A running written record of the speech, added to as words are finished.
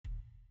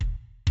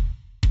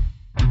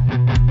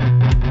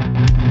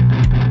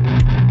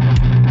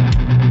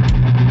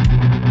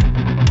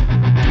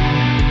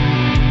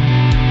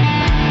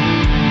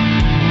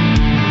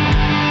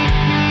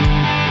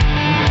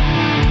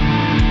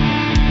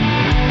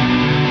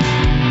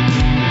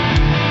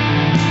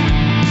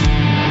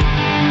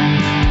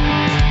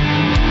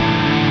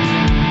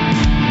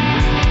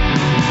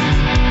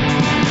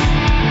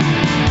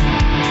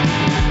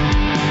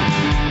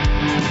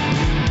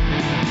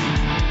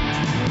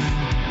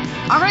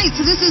All right,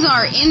 so this is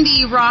our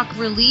indie rock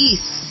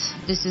release.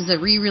 This is a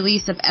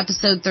re-release of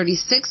episode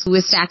 36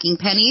 with Stacking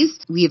Pennies.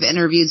 We have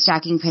interviewed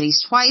Stacking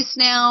Pennies twice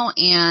now,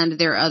 and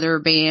their other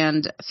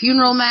band,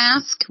 Funeral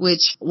Mask,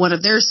 which one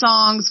of their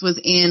songs was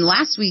in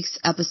last week's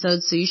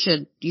episode, so you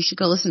should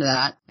go listen to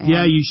that.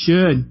 Yeah, you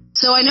should.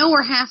 So I know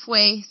we're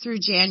halfway through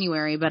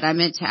January, but I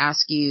meant to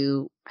ask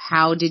you,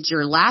 how did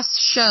your last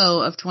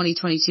show of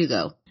 2022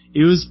 go?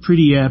 It was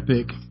pretty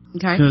epic.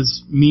 Okay.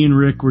 Because me and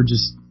Rick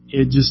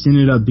it just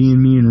ended up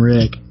being me and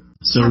Rick.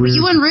 So yeah, but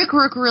you and Rick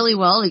work really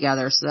well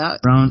together, so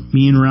that...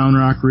 Me and Round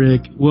Rock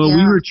Rick. Well, yeah.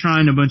 We were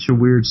trying a bunch of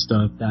weird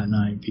stuff that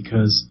night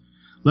because,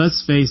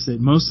 let's face it,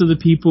 most of the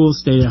people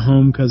stayed at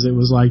home because it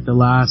was like the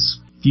last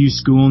few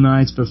school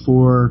nights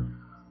before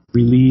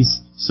release,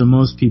 so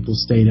most people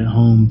stayed at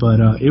home. But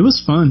it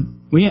was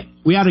fun. We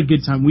had a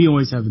good time. We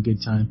always have a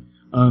good time.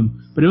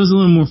 But it was a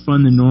little more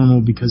fun than normal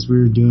because we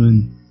were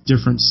doing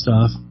different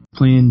stuff,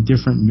 playing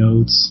different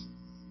notes,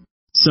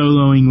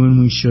 soloing when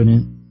we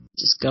shouldn't.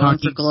 Just going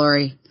for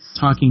glory.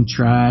 Talking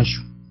trash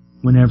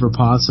whenever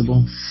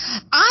possible.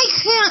 I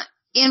can't,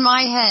 in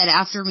my head,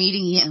 after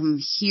meeting him,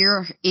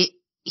 hear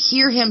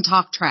him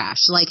talk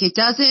trash. Like,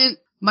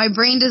 my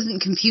brain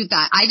doesn't compute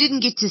that. I didn't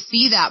get to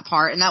see that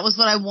part, and that was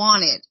what I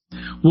wanted.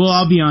 Well,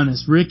 I'll be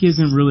honest. Rick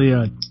isn't really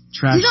a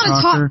trash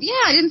talker. Yeah,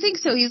 I didn't think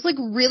so. He's, like,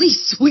 really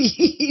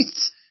sweet.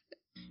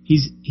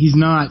 He's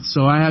not,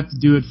 so I have to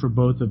do it for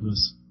both of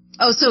us.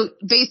 Oh, so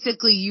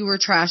basically you were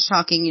trash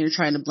talking and you're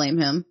trying to blame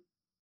him?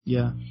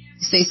 Yeah.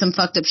 Say some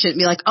fucked up shit and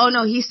be like, oh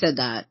no, he said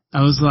that.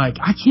 I was like,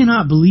 I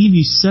cannot believe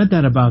you said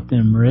that about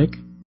them, Rick.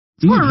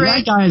 Dude, Rick.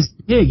 That guy's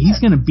big. He's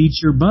gonna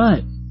beat your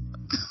butt.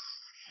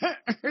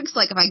 Rick's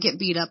like, if I get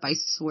beat up, I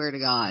swear to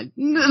God.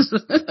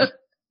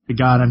 To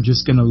God, I'm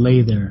just gonna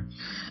lay there.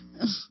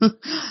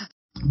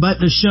 But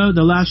the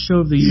last show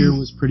of the year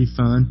was pretty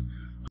fun.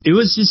 It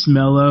was just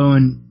mellow,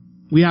 and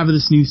we have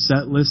this new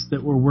set list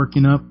that we're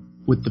working up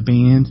with the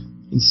band.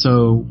 And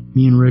so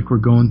me and Rick were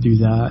going through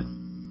that.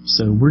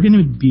 So we're going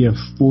to be a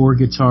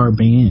 4-guitar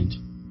band.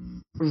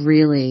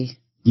 Really?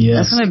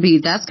 Yes.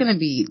 That's going to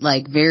be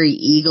like very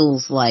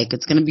Eagles-like.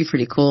 It's going to be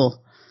pretty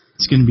cool.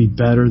 It's going to be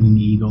better than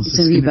the Eagles. It's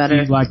going to be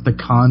better. Be like the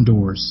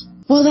Condors.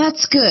 Well,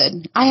 that's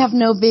good. I have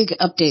no big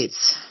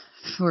updates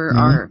for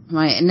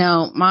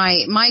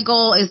my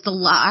goal is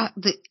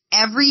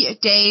every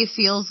day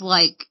feels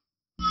like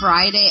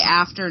Friday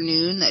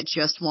afternoon that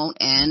just won't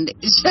end.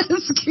 It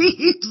just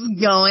keeps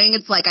going.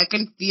 It's like I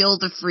can feel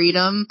the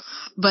freedom,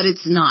 but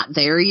it's not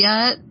there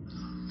yet.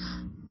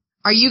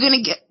 Are you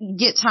going to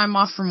get time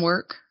off from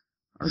work?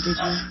 Or did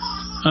you?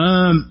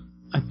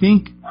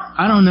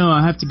 I don't know.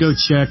 I have to go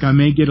check. I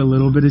may get a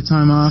little bit of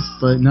time off,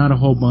 but not a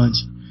whole bunch.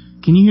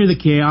 Can you hear the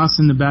chaos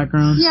in the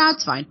background? Yeah,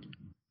 it's fine.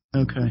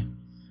 Okay.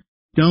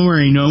 Don't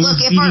worry. No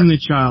one's feeding the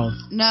child.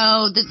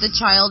 No, the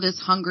child is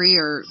hungry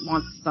or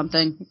wants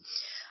something.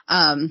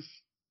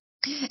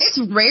 It's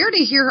rare to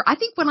hear her. I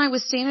think when I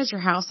was staying at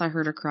your house, I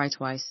heard her cry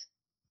twice.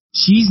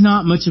 She's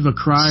not much of a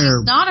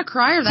crier. She's not a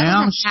crier.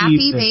 That's a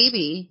happy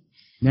baby.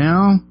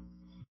 Now,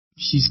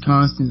 she's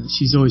constant.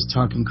 She's always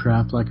talking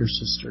crap like her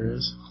sister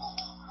is.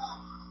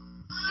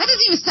 That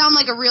doesn't even sound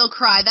like a real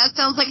cry. That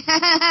sounds like,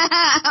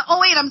 oh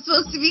wait, I'm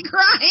supposed to be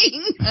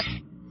crying.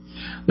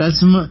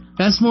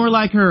 That's more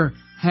like her,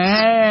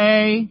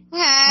 hey.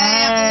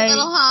 I'm a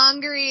little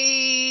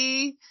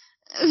hungry.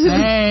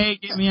 Hey,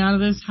 get me out of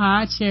this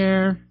high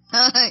chair.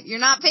 You're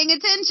not paying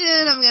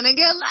attention. I'm going to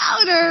get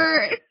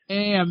louder.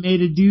 Hey, I made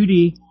a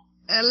duty.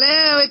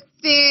 Hello, it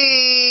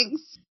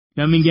stinks.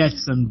 Come and get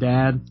some,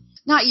 Dad.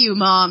 Not you,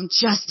 Mom.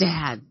 Just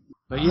Dad.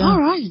 But yeah. All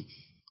right.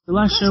 The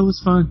last show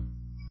was fun.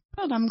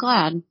 Good, I'm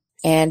glad.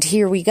 And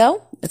here we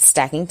go. It's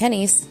Stacking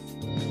Pennies.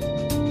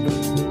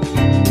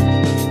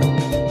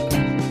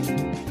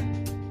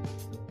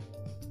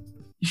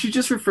 You should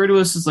just refer to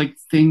us as like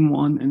Thing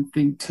 1 and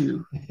Thing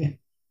 2.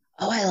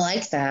 Oh, I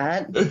like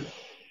that.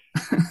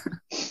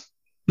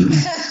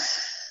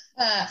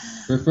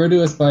 Refer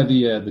to us by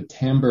the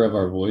timbre of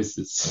our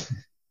voices.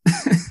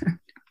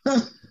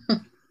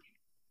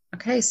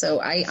 Okay,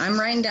 so I'm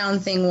writing down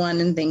Thing 1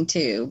 and Thing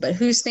 2, but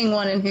who's Thing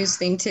 1 and who's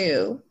Thing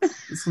 2?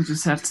 This will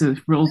just have to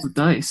roll the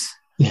dice.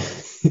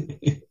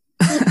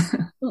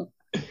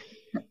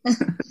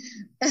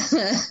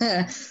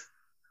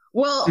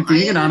 Well,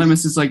 being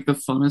anonymous is like the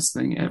funnest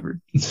thing ever.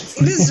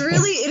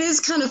 It is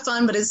kind of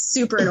fun, but it's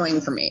super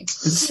annoying for me.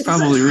 It's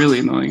probably really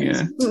annoying,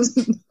 yeah.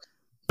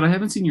 But I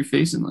haven't seen your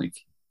face in like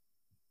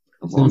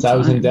a long since time. I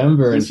was in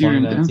Denver in Since you were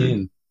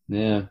 2019.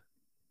 Yeah.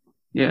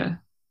 Yeah.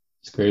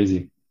 It's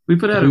crazy. We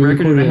put out a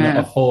record and a half.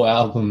 A whole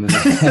album and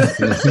we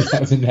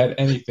haven't had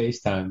any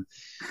FaceTime.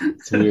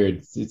 It's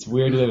weird. It's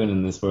weird living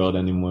in this world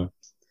anymore.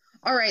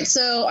 All right,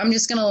 so I'm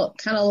just going to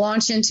kind of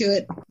launch into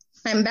it.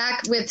 I'm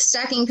back with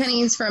Stacking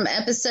Pennies from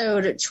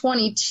episode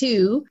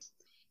 22.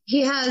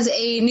 He has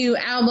a new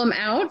album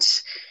out,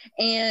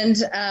 and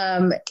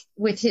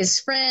with his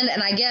friend,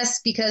 and I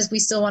guess because we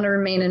still want to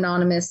remain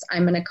anonymous,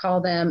 I'm going to call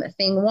them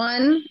Thing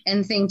 1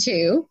 and Thing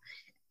 2.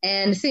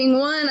 And Thing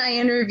 1 I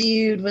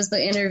interviewed was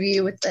the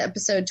interview with the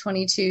episode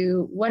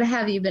 22. What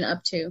have you been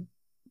up to?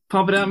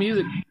 pumping out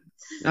music.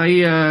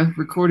 I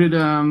recorded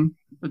a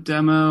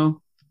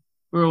demo,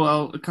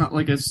 or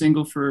like a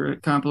single for a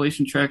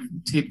compilation track for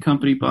the tape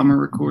company Bummer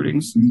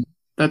Recordings.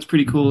 That's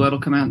pretty cool. That'll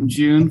come out in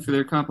June for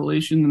their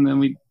compilation, and then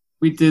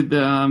we did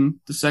the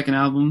second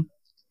album,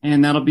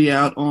 and that'll be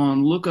out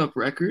on Lookup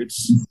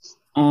Records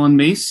on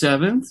May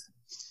 7th.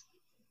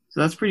 So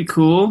that's pretty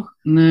cool.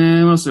 And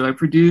then also I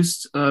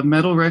produced a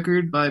metal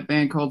record by a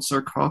band called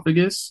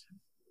Sarcophagus,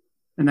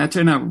 and that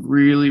turned out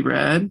really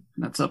rad.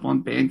 That's up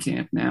on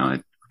Bandcamp now.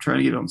 I'm trying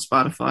to get it on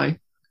Spotify.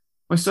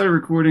 I started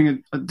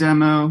recording a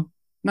demo.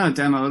 Not a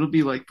demo. It'll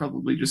be like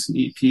probably just an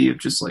EP of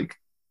just like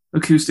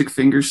acoustic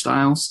finger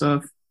style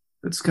stuff.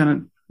 That's kind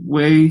of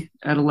way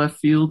out of left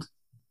field.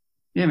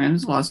 Yeah, man,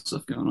 there's a lot of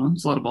stuff going on.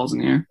 There's a lot of balls in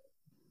the air.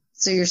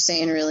 So you're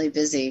staying really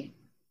busy.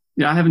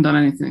 Yeah, I haven't done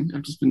anything.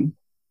 I've just been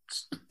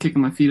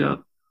kicking my feet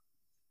up.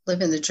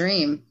 Living the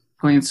dream.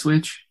 Playing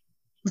Switch.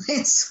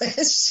 Playing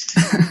Switch.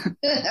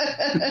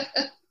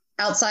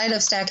 Outside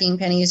of Stacking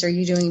Pennies, are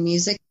you doing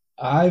music?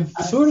 I've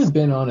sort of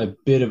been on a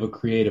bit of a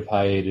creative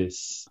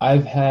hiatus.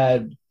 I've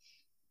had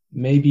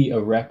maybe a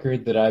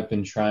record that I've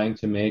been trying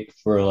to make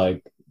for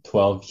like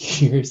 12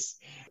 years.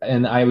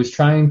 And I was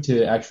trying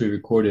to actually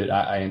record it.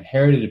 I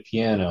inherited a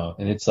piano,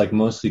 and it's like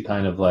mostly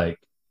kind of like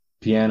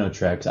piano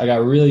tracks. I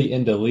got really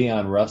into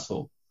Leon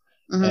Russell,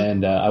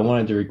 and I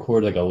wanted to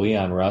record like a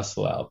Leon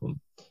Russell album.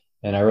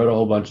 And I wrote a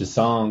whole bunch of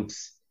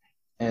songs.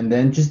 And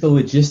then just the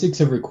logistics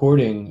of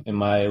recording in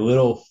my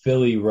little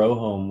Philly row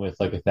home with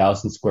like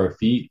 1,000 square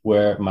feet,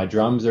 where my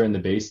drums are in the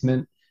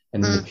basement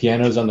and then the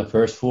piano's on the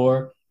first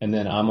floor, and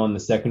then I'm on the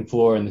second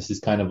floor, and this is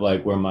kind of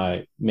like where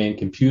my main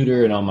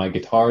computer and all my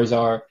guitars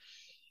are.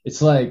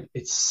 It's like,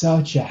 it's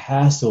such a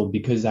hassle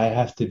because I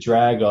have to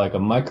drag like a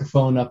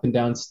microphone up and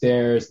down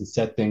stairs and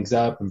set things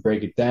up and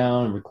break it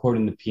down, and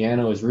recording the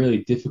piano is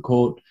really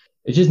difficult.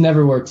 It just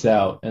never works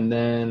out. And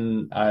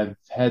then I've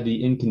had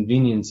the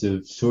inconvenience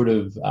of sort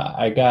of,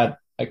 I caught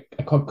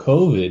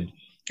COVID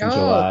in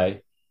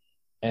July,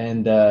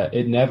 and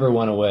it never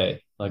went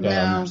away. Like,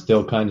 I'm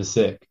still kind of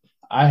sick.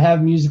 I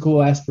have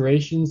musical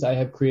aspirations. I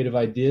have creative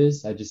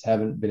ideas. I just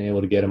haven't been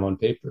able to get them on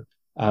paper.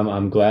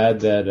 I'm glad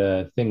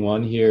that Thing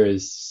One here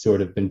has sort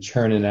of been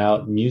churning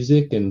out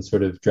music and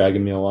sort of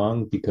dragging me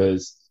along,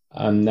 because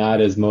I'm not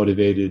as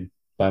motivated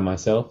by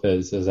myself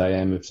as I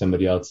am if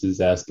somebody else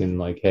is asking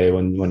like, hey,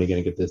 when are you going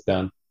to get this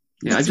done?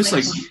 Yeah, I just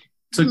like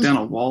took down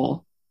a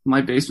wall. My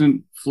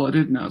basement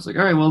flooded, and I was like,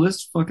 all right, well,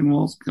 this fucking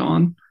wall's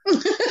gone. In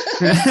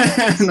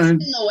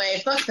the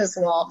way. Fuck this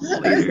wall.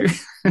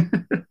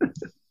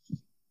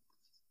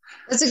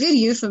 That's a good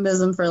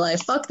euphemism for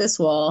life. Fuck this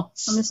wall.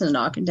 I'm just gonna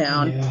knock it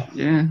down.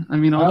 Yeah. I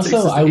mean,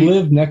 also, I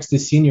live next to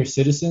senior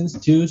citizens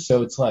too,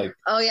 so it's like,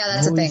 oh yeah,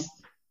 that's a thing.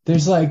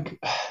 There's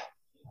like,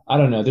 I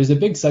don't know. There's a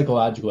big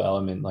psychological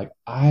element. Like,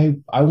 I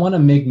want to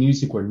make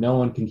music where no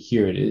one can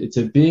hear it. It's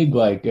a big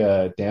like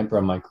damper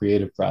on my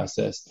creative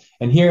process.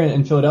 And here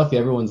in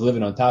Philadelphia, everyone's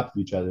living on top of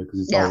each other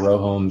because it's all row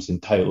homes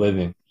and tight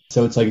living.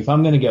 So it's like, if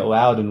I'm gonna get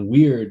loud and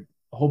weird,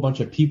 a whole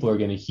bunch of people are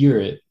gonna hear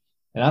it.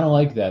 And I don't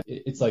like that.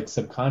 It's like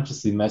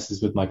subconsciously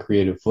messes with my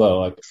creative flow.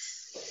 Like,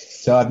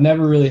 so I've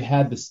never really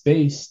had the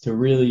space to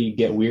really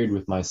get weird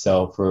with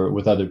myself or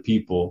with other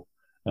people,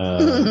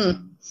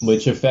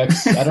 which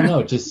affects, I don't know,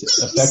 it just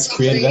affects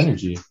creative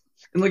energy.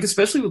 And like,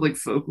 especially with like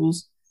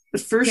vocals, the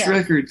first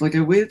record, like I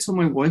waited till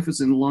my wife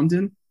was in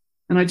London,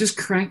 and I just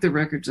cranked the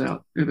records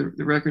out, or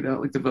the record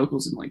out, like the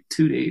vocals in like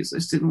 2 days. I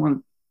just didn't want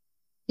to.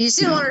 You just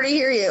didn't want her to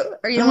hear you.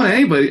 Or you I don't want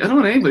anybody. I don't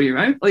want anybody,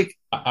 right? Like,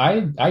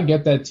 I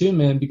get that too,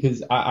 man,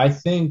 because I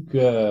think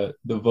the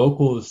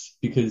vocals,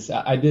 because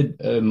I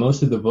did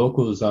most of the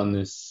vocals on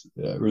this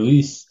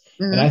release,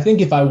 and I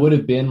think if I would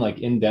have been like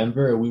in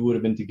Denver or we would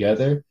have been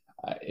together,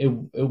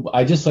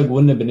 I just like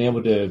wouldn't have been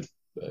able to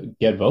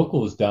get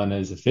vocals done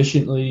as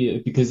efficiently,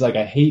 because like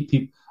I hate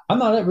people. I'm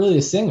not really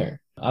a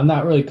singer. I'm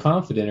not really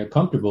confident or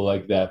comfortable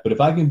like that. But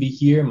if I can be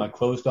here in my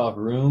closed off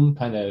room,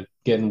 kind of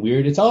getting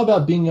weird, it's all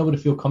about being able to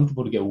feel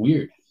comfortable to get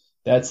weird.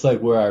 That's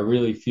like where I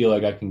really feel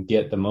like I can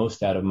get the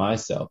most out of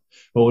myself.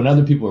 But when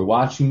other people are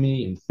watching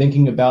me and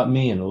thinking about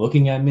me and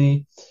looking at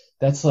me,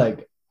 that's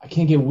like, I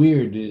can't get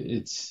weird.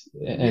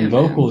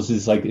 Vocals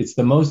is like, it's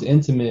the most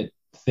intimate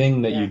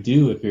thing that you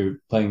do if you're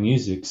playing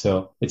music.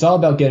 So it's all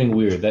about getting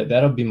weird.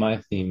 That'll be my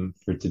theme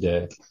for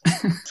today.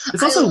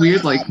 It's also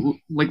weird, like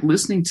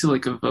listening to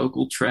like a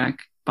vocal track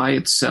by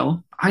itself.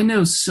 I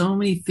know so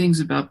many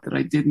things about that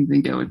I didn't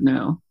think I would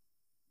know,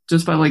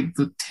 just by like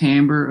the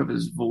timbre of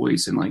his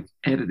voice and like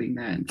editing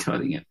that and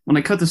cutting it. When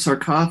I cut the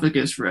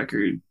Sarcophagus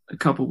record a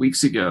couple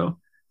weeks ago,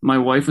 my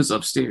wife was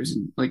upstairs,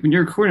 and like when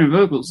you're recording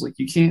vocals, like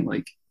you can't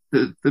like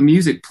the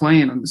music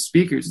playing on the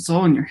speakers, it's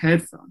all in your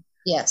headphone.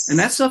 Yes. And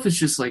that stuff is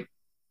just like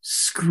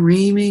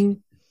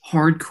screaming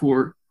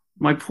hardcore.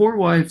 My poor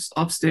wife's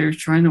upstairs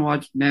trying to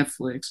watch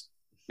Netflix,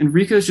 and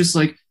Rico's just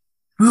like,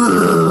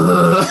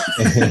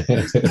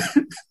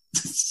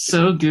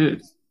 so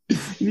good.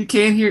 You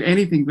can't hear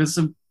anything but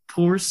some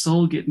poor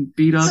soul getting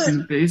beat up in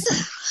the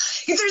basement.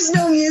 There's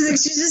no music.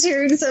 She's just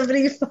hearing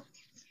somebody.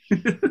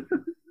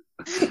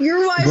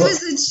 Your wife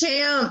is a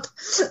champ.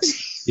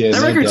 Yeah,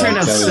 That no record doubt. turned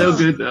out Kelly- so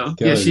good, though. Yeah,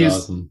 Kelly's she's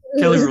awesome.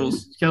 Kelly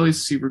rules.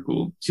 Kelly's super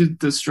cool. She's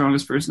the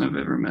strongest person I've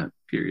ever met.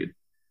 Period.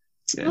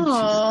 Yeah,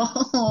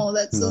 Oh,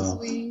 that's so Wow.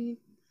 sweet.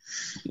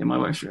 yeah, my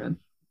wife's rad.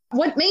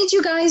 What made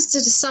you guys to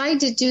decide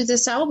to do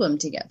this album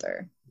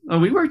together? Oh,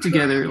 we worked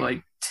together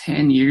like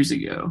 10 years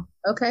ago,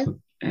 Okay.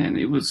 and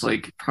it was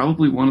like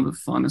probably one of the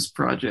funnest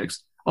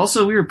projects.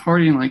 Also, we were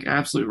partying like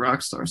absolute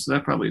rock stars, so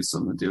that probably has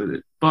something to do with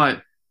it.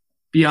 But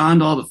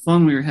beyond all the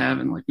fun we were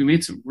having, like we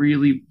made some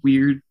really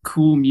weird,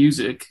 cool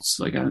music.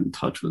 So I got in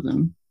touch with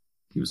him.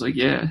 He was like,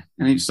 yeah.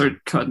 And he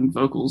started cutting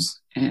vocals.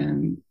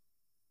 And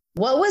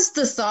What was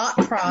the thought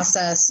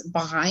process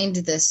behind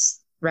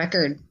this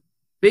record?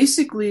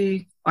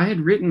 basically, I had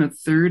written a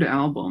third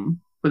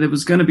album, but it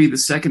was going to be the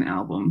second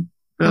album.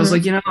 But I was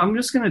like, I'm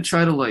just going to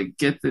try to like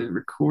get the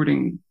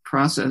recording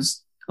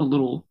process a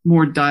little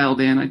more dialed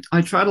in.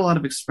 I tried a lot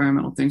of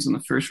experimental things on the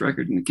first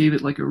record, and it gave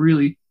it like a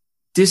really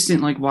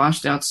distant, like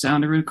washed out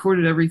sound. I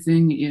recorded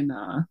everything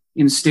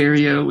in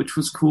stereo, which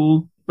was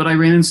cool, but I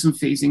ran into some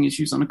phasing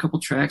issues on a couple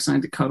tracks, and I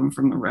had to cut them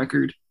from the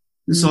record.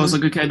 And so I was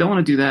like, okay, I don't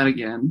want to do that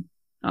again.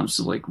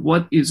 So like,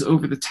 what is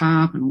over the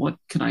top, and what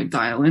can I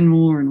dial in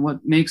more, and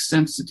what makes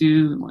sense to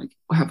do, and like,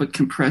 how about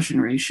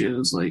compression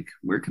ratios? Like,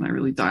 where can I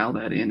really dial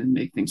that in and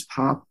make things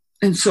pop?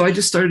 And so I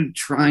just started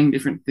trying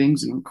different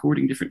things and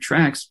recording different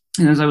tracks.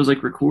 And as I was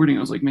like recording, I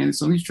was like, man,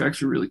 some of these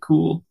tracks are really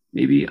cool.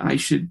 Maybe I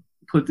should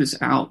put this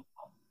out.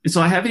 And so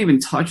I haven't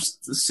even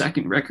touched the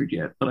second record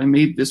yet, but I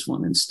made this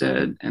one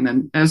instead. And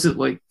then as it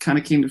like kind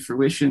of came to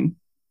fruition,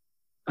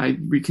 I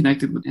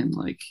reconnected with him.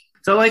 Like,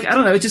 so like, I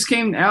don't know, it just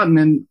came out. And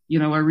then,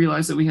 I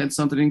realized that we had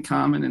something in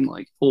common in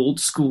like old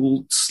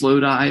school Slow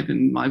Dive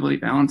and My Bloody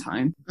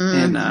Valentine.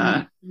 And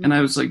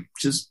I was like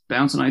just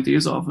bouncing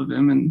ideas off of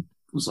him, and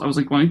I was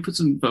like, why don't you put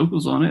some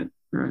vocals on it?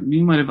 Or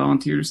you might have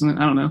volunteered or something.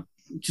 I don't know.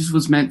 It just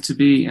was meant to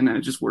be. And then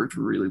it just worked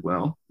really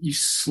well. You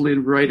slid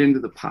right into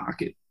the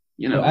pocket,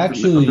 Well, of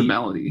actually, the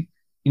melody.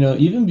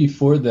 Even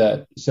before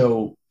that,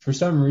 so for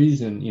some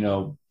reason,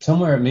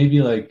 somewhere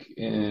maybe like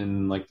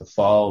in like the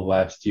fall of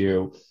last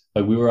year,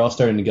 like we were all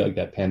starting to get like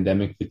that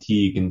pandemic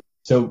fatigue. And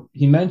so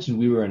he mentioned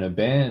we were in a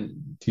band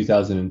in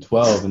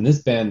 2012, and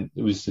this band,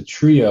 it was a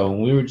trio,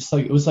 and we were just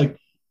like, it was like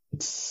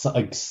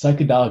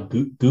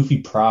psychedelic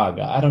goofy prog.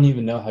 I don't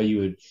even know how you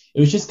would, it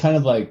was just kind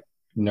of like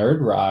nerd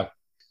rock,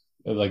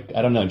 like,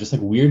 I don't know, just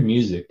like weird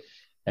music.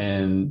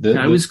 And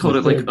I always called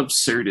it like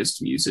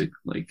absurdist music.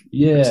 Like,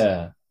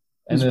 yeah.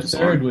 And the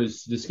bizarre. third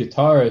was this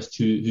guitarist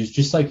who's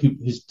just like,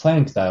 his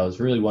playing style is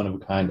really one of a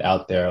kind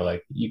out there.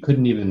 Like, you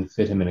couldn't even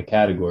fit him in a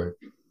category.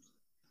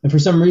 And for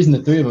some reason,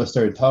 the three of us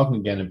started talking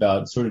again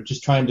about sort of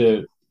just trying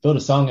to build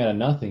a song out of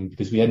nothing,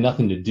 because we had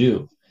nothing to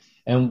do.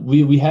 And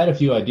we had a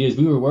few ideas.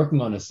 We were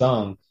working on a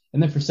song,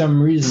 and then for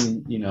some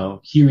reason,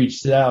 he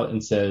reached out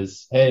and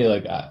says, hey,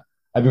 like,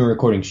 I've been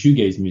recording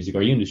shoegaze music.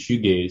 Are you into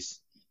shoegaze?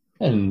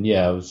 And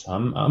yeah,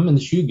 I'm in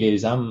the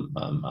shoegaze.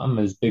 I'm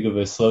as big of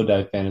a Slow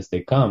Dive fan as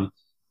they come.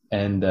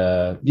 And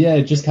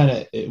it just kind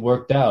of, it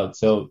worked out.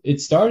 So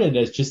it started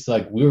as just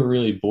like, we were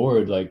really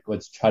bored, like,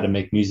 let's try to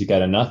make music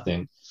out of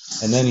nothing.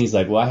 And then he's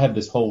like, well, I have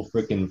this whole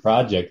freaking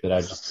project that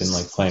I've just been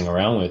like playing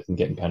around with and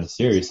getting kind of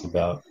serious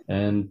about.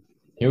 And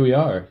here we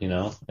are,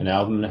 an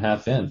album and a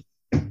half in.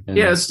 And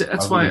yeah,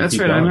 that's right.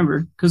 I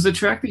remember, because the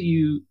track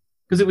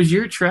because it was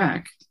your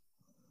track.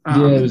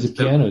 It was a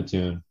piano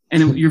tune.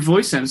 And your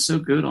voice sounded so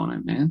good on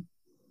it, man.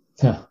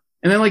 Yeah.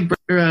 And then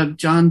like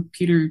John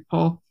Peter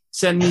Paul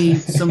sent me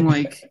some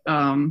like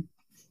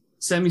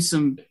some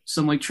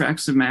like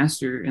tracks to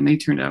master, and they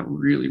turned out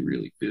really,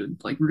 really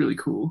good, like really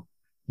cool.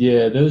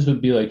 Yeah, those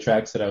would be like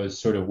tracks that I was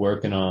sort of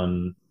working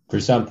on for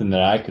something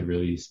that I could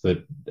release,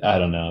 but I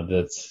don't know.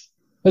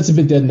 That's a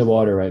bit dead in the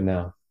water right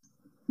now.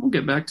 We'll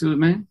get back to it,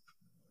 man.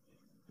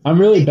 I'm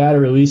really bad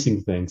at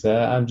releasing things.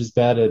 I'm just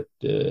bad at,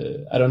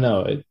 I don't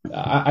know.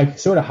 I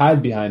sort of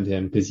hide behind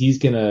him because he's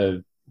going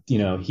to,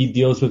 he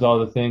deals with all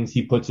the things.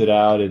 He puts it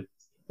out.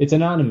 It's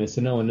anonymous,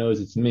 so no one knows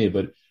it's me.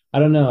 But I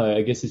don't know.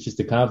 I guess it's just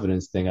a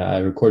confidence thing. I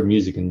record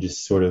music and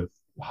just sort of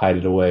hide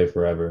it away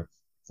forever.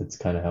 That's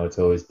kind of how it's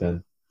always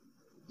been.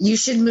 You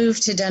should move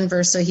to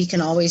Denver so he can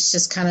always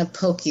just kind of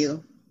poke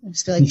you.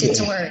 Just be like, get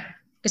to work.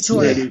 Get to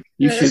work. Yeah,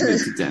 you should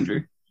move to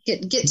Denver.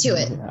 Get to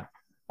it. Yeah,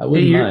 I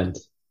wouldn't mind.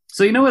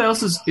 So you know what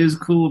else is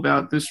cool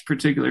about this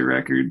particular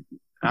record?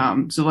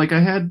 So like I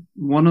had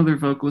one other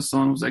vocalist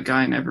on, was that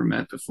guy I never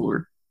met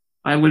before.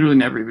 I literally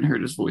never even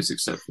heard his voice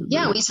except for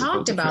we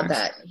talked about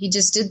that. He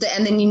just did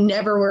and then you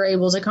never were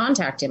able to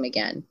contact him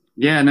again.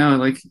 Yeah, no,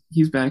 like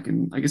he's back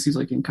I guess he's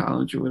like in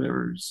college or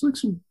whatever. Just like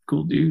some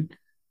cool dude.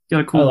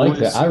 Got a cool I like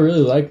voice. that. I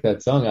really like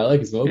that song. I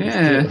like his vocals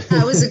Yeah. too.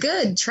 That was a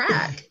good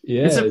track.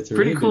 Yeah, it's a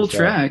pretty really cool good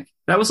track.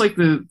 That was like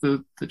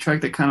the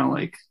track that kind of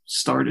like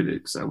started it,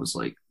 because I was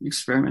like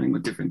experimenting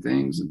with different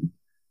things, and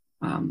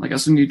I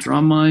got some new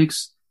drum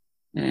mics,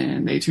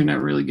 and they turned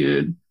out really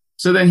good.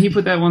 So then he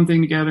put that one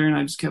thing together, and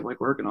I just kept like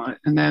working on it.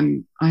 And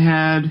then I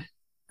had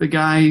the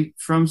guy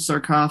from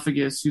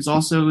Sarcophagus, who's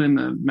also in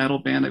the metal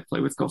band I play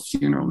with called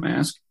Funeral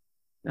Mask.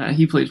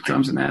 He plays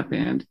drums in that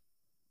band.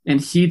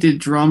 and he did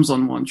drums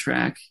on one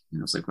track.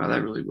 And I was like, wow,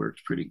 that really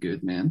worked pretty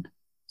good, man.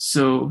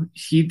 So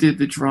he did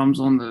the drums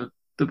on the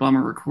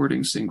Bummer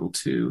Recording single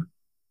too.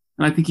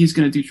 And I think he's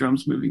going to do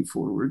drums moving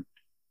forward.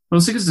 But I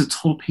was thinking it's a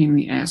total pain in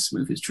the ass to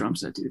move his drum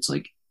set, dude. It's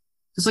like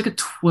a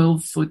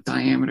 12-foot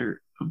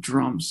diameter of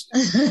drums.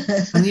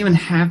 I don't even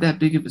have that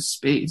big of a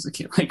space. I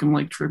can't, like, I'm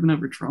like tripping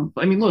over drums.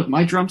 I mean, look,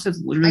 my drum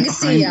set's literally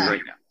behind me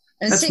right now.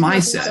 And that's my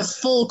it's set. a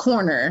full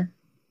corner.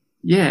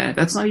 Yeah,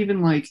 that's not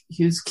even like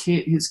his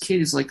kit. His kit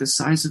is like the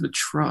size of a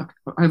truck.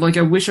 I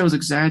wish I was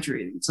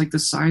exaggerating. It's like the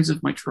size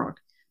of my truck.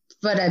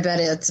 But I bet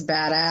it's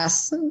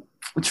badass.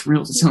 It's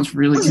real. It sounds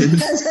really good.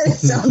 It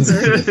sounds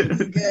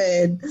really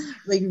good.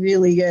 Like,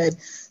 really good.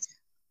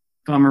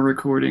 Bummer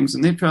Recordings,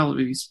 and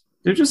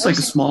they're just like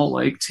a small,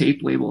 like,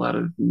 tape label out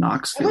of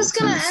Knoxville. I was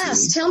gonna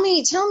ask. Tell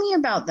me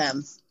about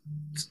them.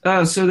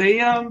 So they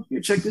here,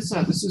 check this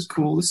out. This is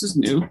cool. This is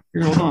new.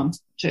 Here, hold on.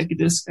 Check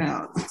this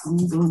out.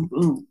 Boom, boom,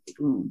 boom,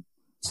 boom.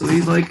 So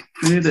they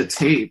printed a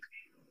tape.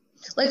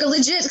 Like a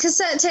legit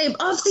cassette tape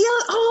of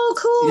the oh,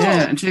 cool.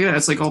 Yeah, and check it out.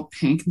 It's like all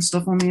pink and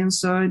stuff on the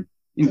inside.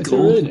 In It's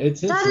gold.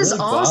 That is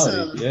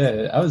awesome. Quality.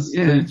 Yeah, I was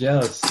pretty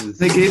jealous.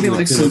 They gave me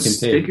like some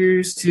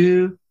stickers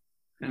too.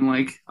 And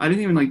like I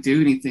didn't even like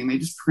do anything. They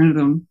just printed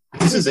them.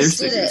 This is their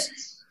stickers.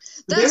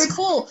 That's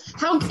cool.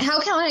 How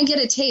can I get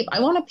a tape? I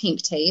want a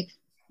pink tape.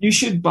 You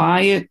should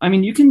buy it. I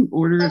mean, you can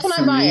order it. How can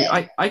I buy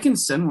it? I can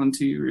send one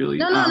to you, really.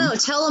 No.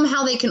 Tell them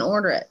how they can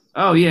order it.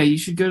 Oh, yeah. You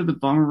should go to the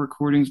Bummer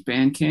Recordings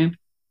Bandcamp,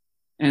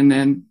 and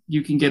then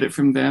you can get it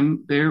from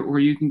them there, or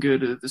you can go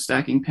to the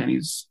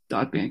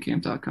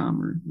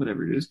stackingpennies.bandcamp.com or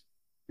whatever it is,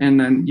 and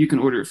then you can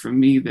order it from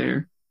me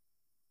there.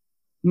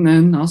 And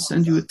then I'll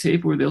send you a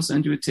tape, or they'll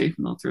send you a tape,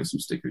 and I'll throw some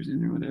stickers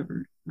in or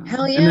whatever.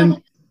 Hell yeah. And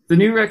then the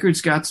new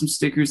record's got some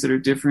stickers that are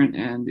different,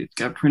 and it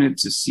got printed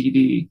to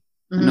CD.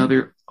 Mm-hmm.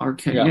 Another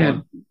arcade.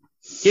 Yeah.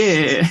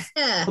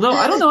 Although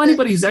I don't know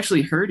anybody who's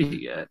actually heard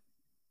it yet.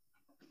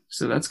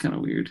 So that's kind of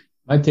weird.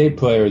 My tape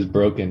player is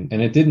broken,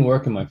 and it didn't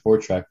work in my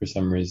 4-track for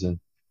some reason.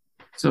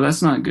 So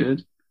that's not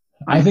good.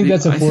 I think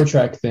that's a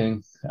 4-track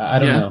thing. I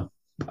don't know.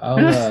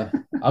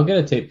 I'll get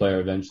a tape player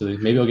eventually.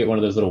 Maybe I'll get one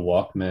of those little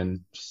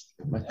Walkman.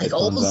 Like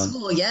old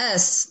school,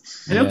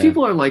 yes. I know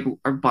people are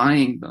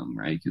buying them,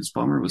 right? Because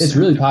Bummer was. It's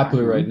really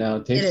popular right now.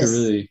 Tapes are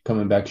really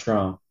coming back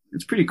strong.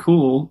 It's pretty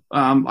cool.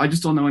 I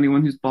just don't know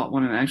anyone who's bought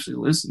one and actually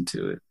listened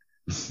to it.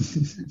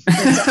 It's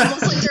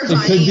almost like they're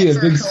buying it could be it a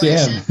big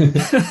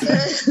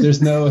scam.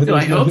 There's no.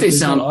 I hope they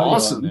sound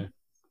awesome.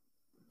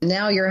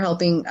 Now you're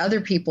helping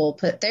other people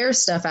put their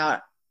stuff out.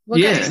 What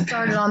got you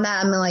started on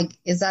that? I mean, like,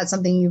 is that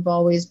something you've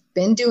always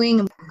been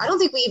doing? I don't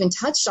think we even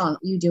touched on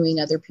you doing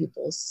other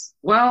people's.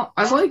 Well,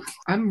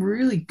 I'm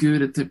really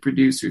good at the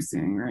producer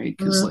thing, right?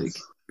 Because like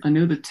I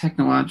know the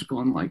technological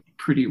and like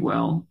pretty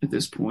well at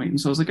this point, and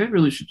so I was like, I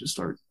really should just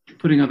start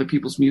putting other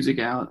people's music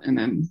out. And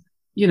then,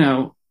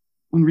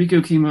 when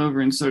Rico came over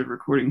and started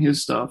recording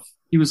his stuff,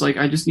 he was like,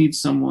 I just need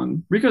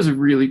someone. Rico's a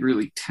really,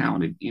 really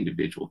talented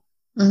individual,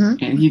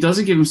 and he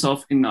doesn't give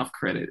himself enough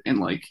credit. And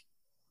like,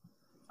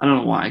 I don't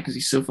know why, because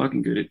he's so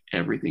fucking good at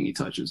everything he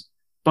touches.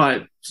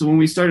 But so when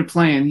we started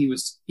playing, he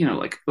was,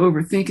 like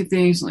overthinking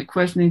things and like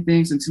questioning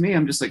things. And to me,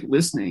 I'm just like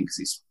listening because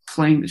he's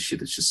playing this shit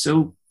that's just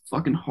so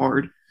fucking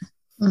hard.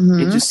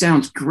 It just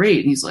sounds great.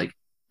 And he's like,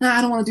 nah,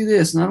 I don't want to do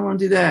this and I don't want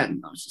to do that.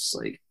 And I was just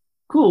like,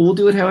 cool, we'll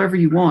do it however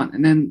you want.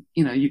 And then,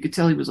 you could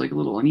tell he was like a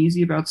little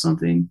uneasy about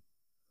something,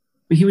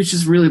 but he was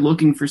just really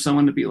looking for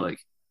someone to be like,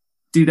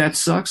 dude, that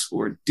sucks,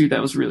 or dude,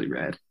 that was really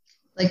rad.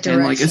 Like direction.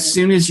 And like as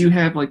soon as you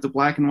have like the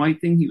black and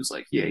white thing, he was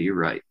like, yeah, you're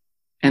right.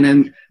 And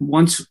then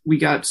once we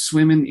got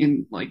swimming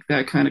in like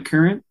that kind of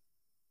current,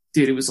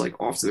 dude, it was like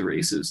off to the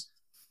races.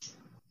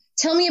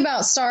 Tell me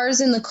about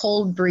Stars in the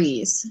Cold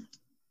Breeze.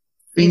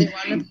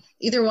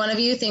 Either one of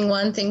you, thing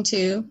one, thing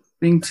two.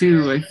 Thing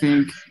two, I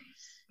think.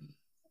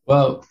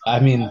 Well, I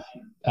mean,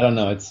 I don't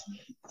know.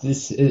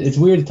 It's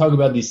weird to talk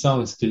about these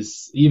songs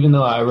because even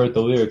though I wrote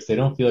the lyrics, they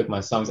don't feel like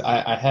my songs.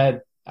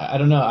 I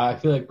don't know. I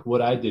feel like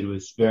what I did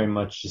was very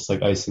much just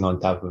like icing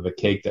on top of a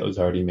cake that was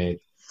already made.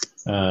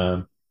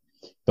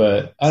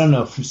 But I don't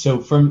know. So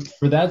for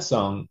that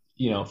song,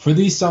 for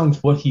these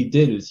songs, what he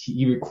did is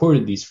he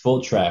recorded these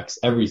full tracks,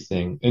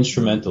 everything,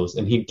 instrumentals,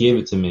 and he gave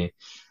it to me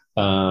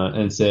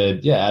and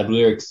said, yeah, add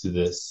lyrics to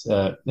this.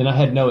 And I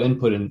had no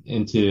input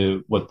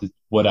into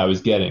what I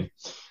was getting,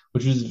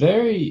 which was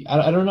very,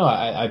 I don't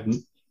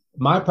know.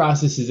 My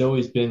process has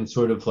always been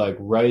sort of like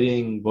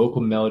writing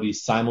vocal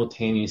melodies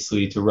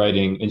simultaneously to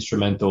writing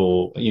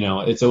instrumental,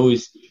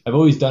 I've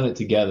always done it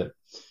together.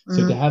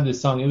 So to have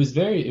this song, it was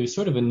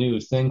sort of a new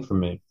thing for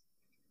me.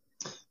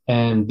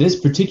 And this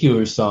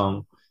particular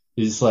song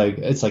is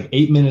it's like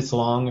 8 minutes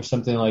long or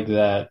something like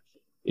that.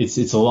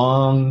 It's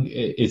long.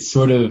 It's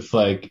sort of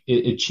like,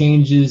 it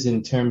changes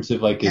in terms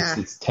of like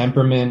its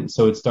temperament.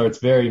 So it starts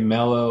very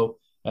mellow.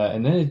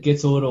 And then it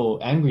gets a little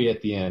angry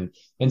at the end.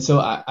 And so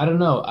I don't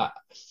know.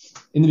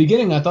 in the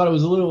beginning, I thought it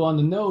was a little on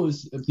the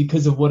nose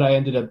because of what I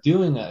ended up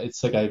doing.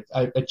 It's like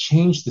I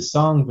changed the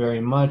song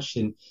very much.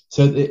 And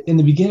so in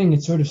the beginning,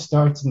 it sort of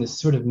starts in this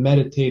sort of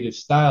meditative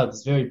style.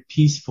 It's very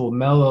peaceful,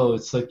 mellow.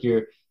 It's like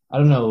you're, I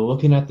don't know,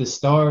 looking at the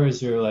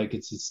stars, or like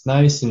it's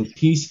nice and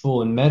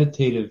peaceful and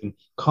meditative and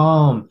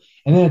calm.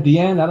 And then at the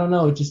end, I don't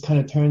know, it just kind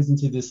of turns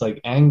into this like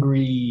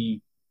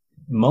angry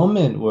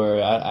moment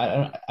where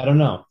I don't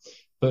know.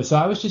 But so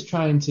I was just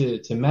trying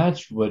to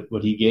match what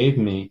he gave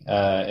me,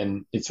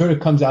 and it sort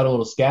of comes out a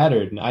little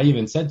scattered. And I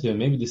even said to him,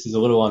 maybe this is a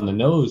little on the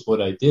nose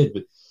what I did,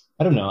 but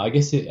I don't know. I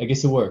guess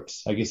it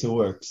works. I guess it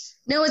works.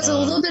 No, it's a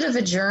little bit of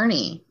a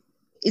journey.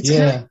 It's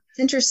it's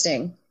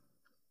interesting.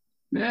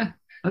 Yeah,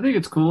 I think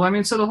it's cool. I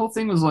mean, so the whole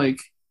thing was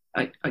like,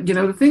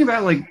 the thing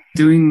about like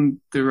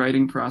doing the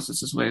writing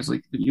process this way is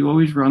like you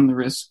always run the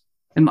risk.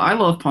 And I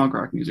love punk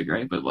rock music,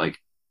 right? But like,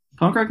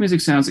 punk rock music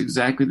sounds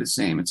exactly the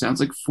same. It sounds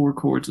like four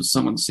chords with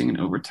someone singing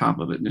over top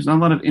of it. And there's not a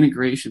lot of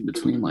integration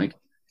between like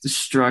the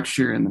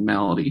structure and the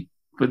melody.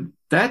 But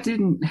that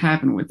didn't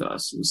happen with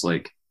us. It was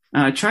like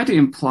I tried to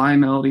imply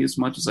melody as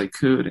much as I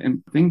could,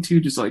 and thing two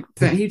just like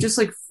he just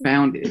like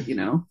found it,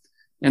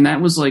 and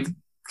that was like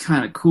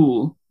kind of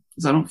cool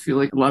because I don't feel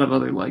like a lot of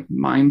other like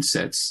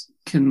mindsets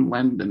can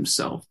lend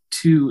themselves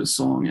to a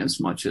song as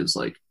much as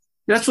like.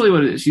 That's really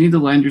what it is. You need to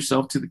lend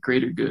yourself to the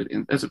greater good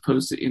as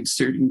opposed to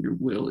inserting your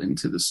will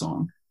into the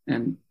song.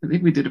 And I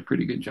think we did a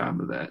pretty good job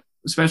of that,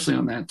 especially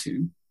on that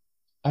tune.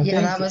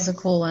 That was a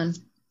cool one.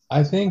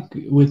 I think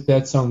with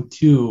that song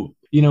too,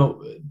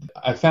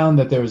 I found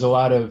that there was a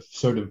lot of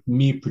sort of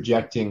me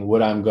projecting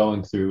what I'm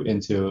going through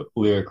into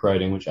lyric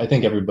writing, which I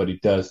think everybody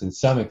does in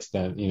some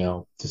extent.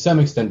 To some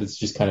extent, it's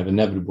just kind of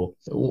inevitable.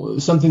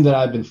 Something that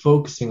I've been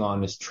focusing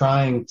on is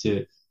trying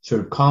to sort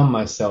of calm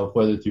myself,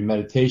 whether through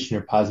meditation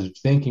or positive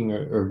thinking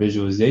or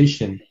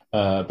visualization.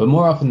 But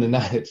more often than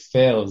not, it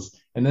fails.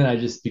 And then I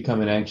just become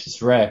an anxious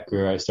wreck,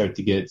 or I start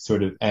to get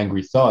sort of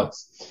angry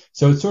thoughts.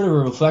 So it's sort of a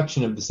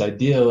reflection of this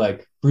idea,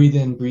 like breathe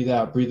in, breathe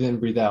out,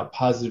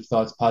 positive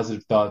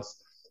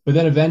thoughts. But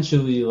then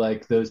eventually,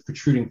 like those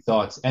protruding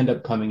thoughts end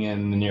up coming in,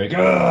 and then you're like,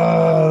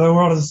 oh, the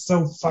world is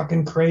so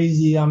fucking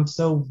crazy. I'm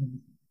so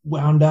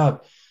wound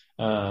up.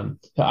 So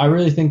I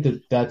really think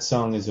that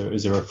song is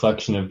a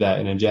reflection of that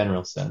in a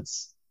general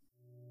sense.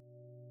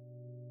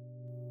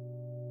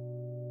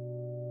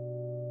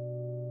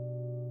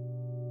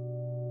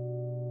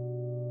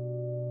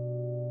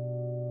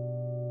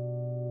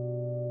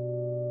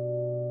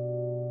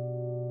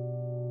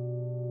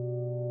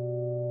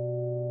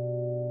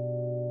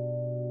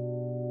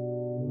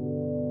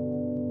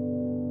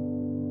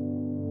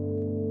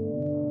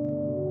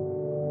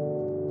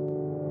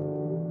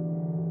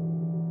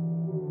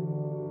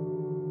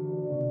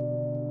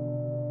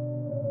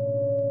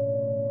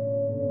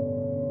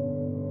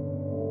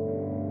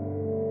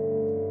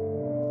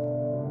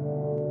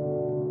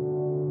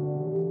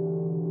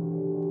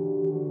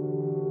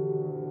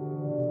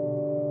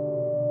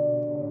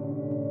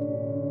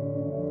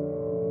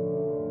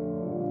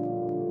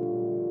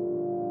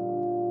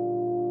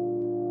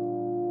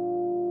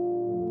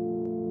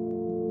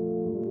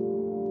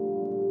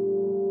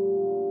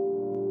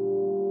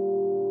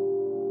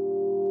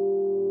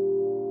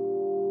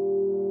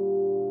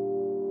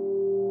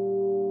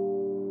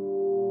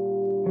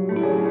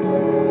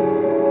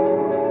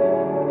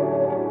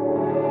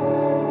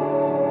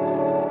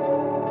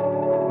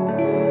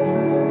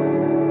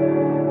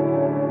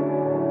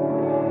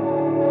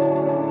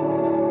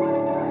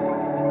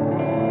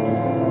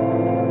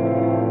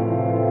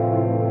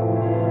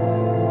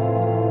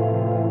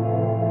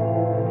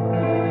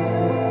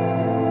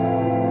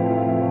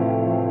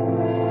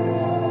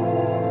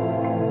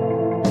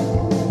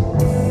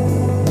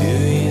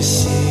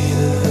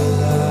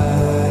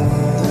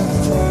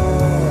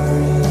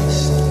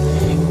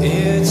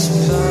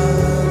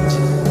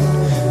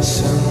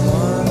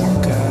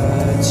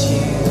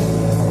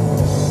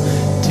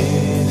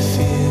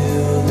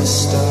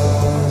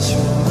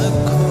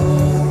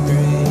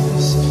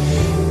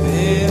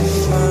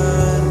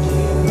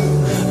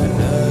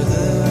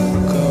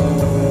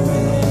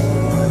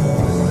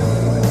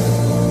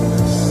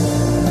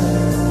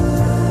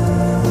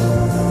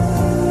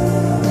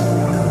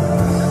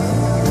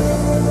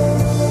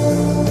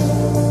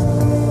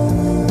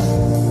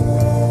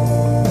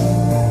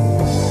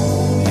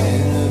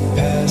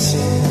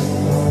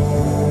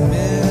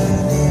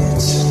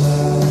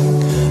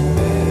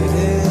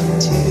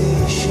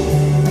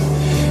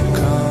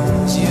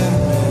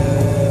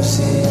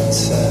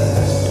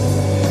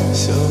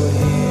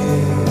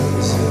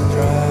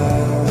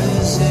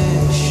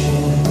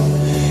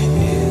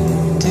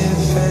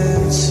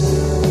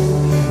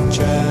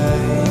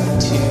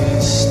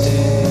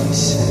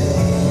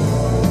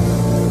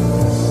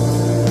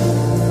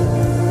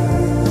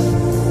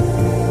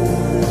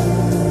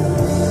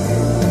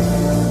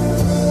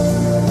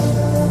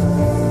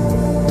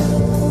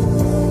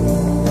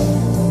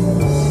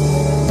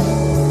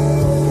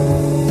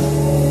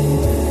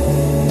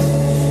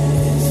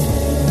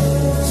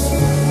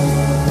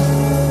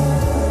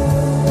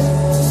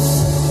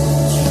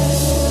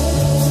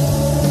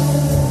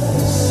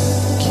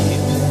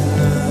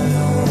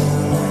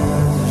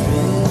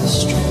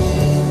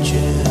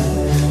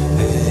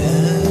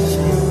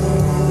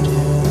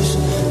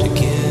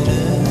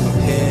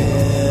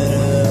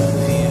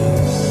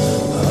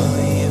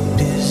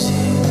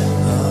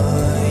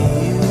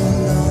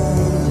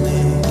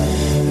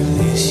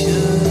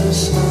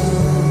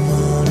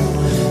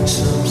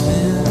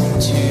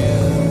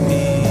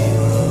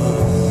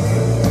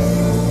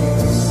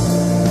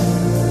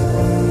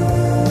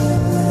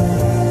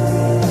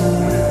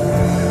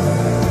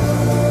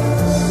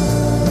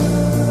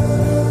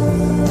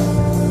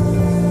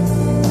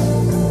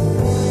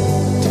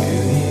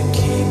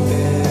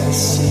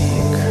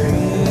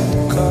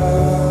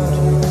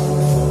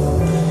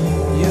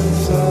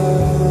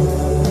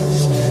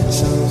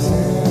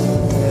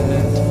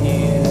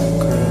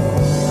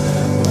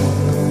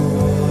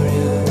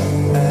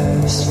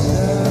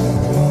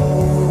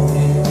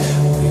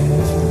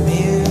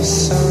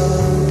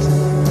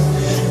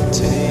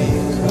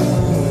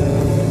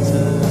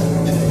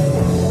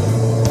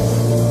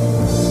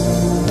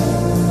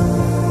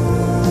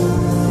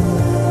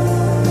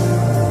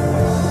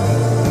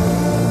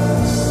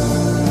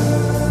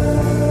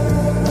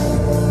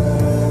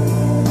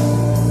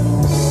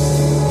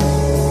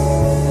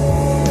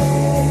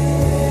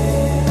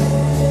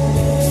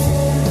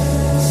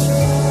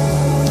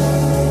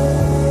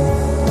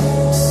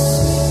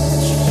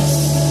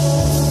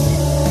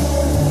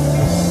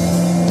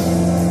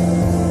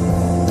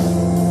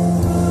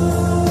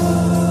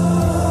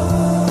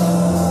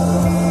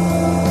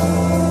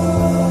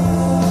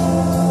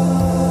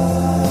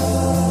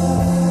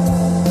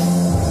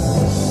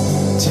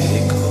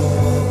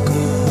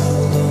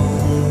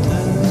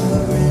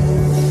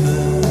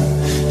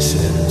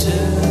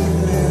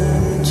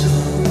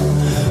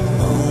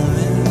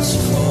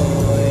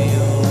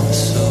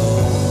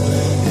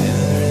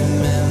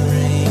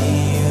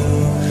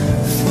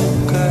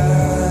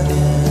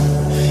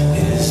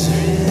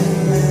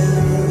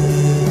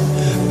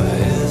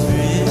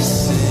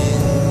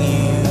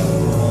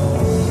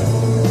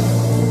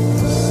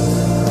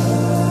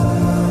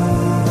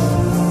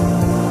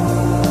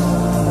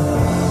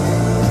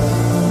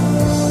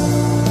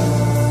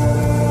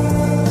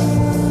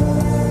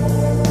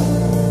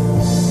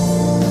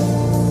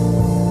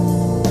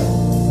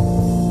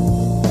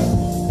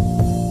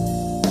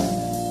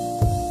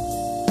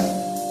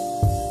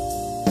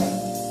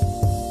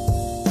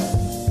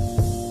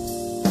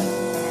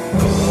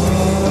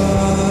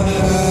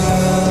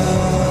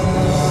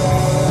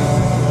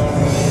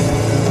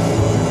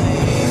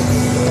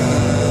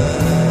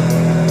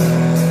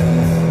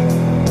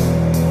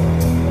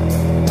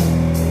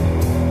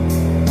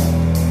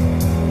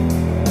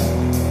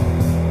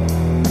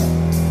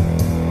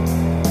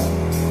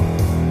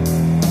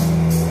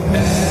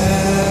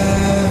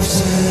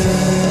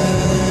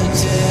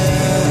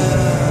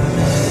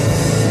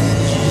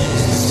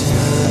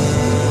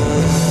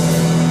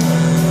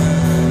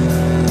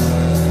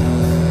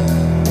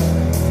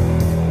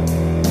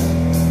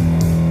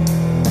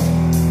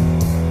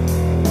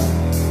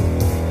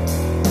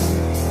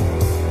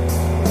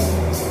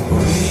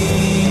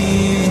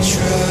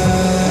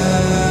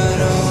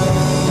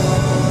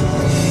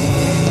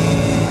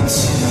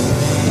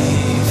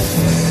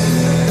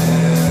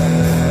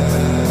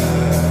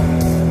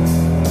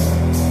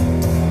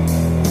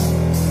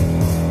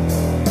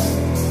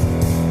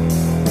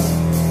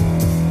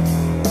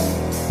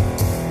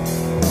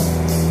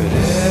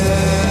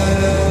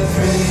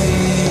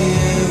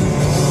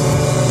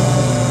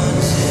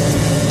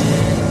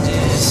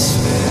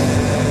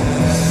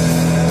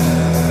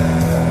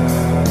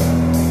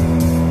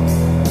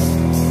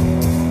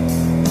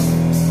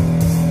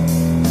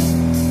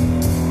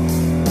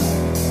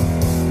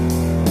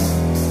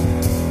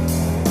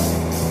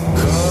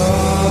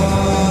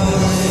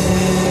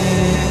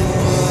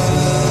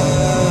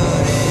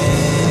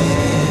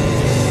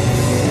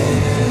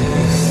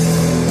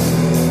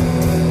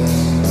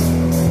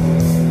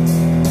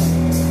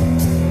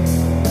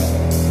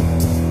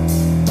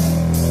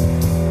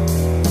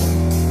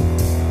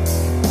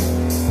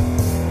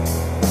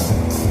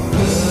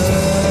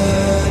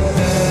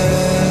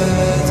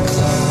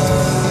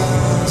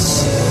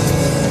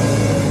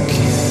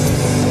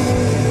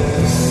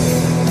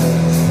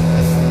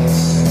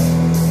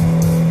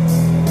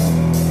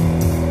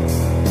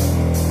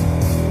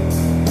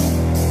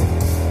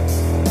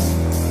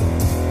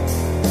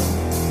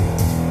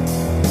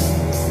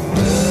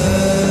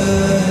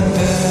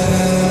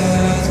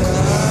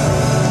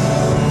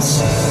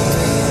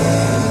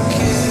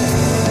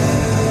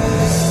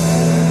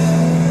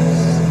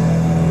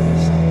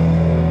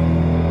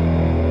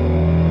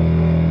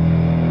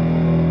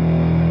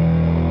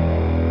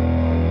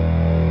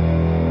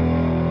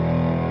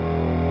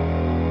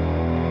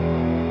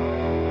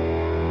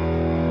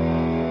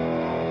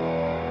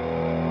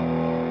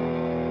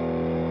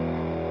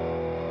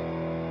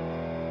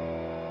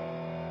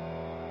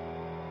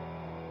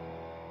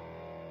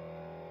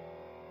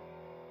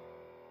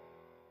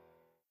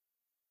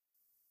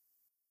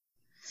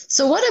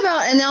 So what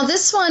about, and now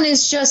this one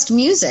is just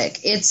music.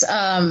 It's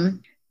The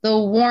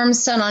Warm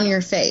Sun on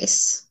Your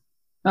Face.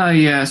 Oh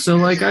yeah. So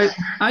like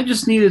I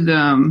just needed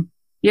no,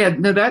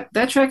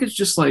 that track is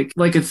just like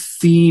a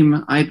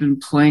theme I've been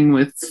playing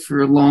with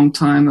for a long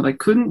time that I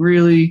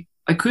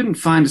couldn't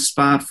find a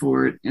spot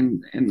for it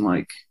in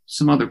like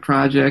some other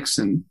projects,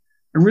 and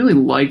I really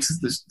liked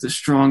the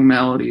strong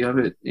melody of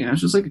it. You know,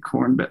 it's just like a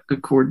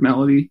chord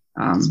melody.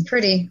 It's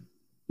pretty.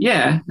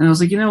 Yeah, and I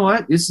was like, you know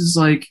what? This is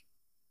like,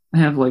 I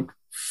have like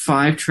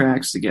 5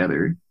 tracks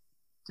together,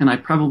 and I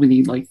probably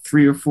need like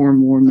 3 or 4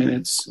 more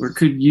minutes, or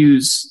could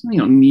use,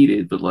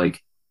 needed, but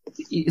like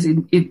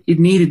it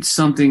needed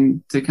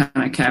something to kind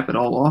of cap it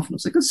all off. And I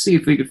was like, let's see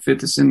if we could fit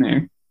this in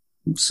there.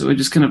 So I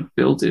just kind of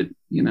built it,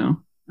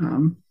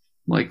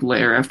 like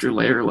layer after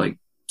layer, like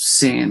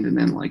sand, and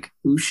then like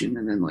ocean,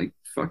 and then like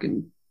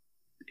fucking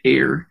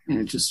air, and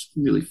it just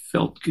really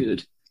felt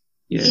good.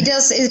 Yeah.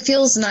 It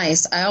feels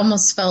nice. I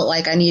almost felt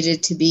like I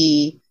needed to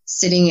be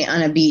sitting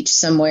on a beach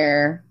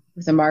somewhere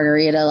with a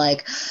margarita,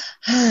 like,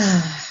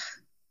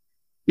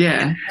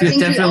 yeah,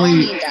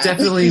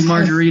 definitely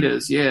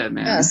margaritas. Yeah,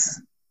 man.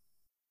 Yes.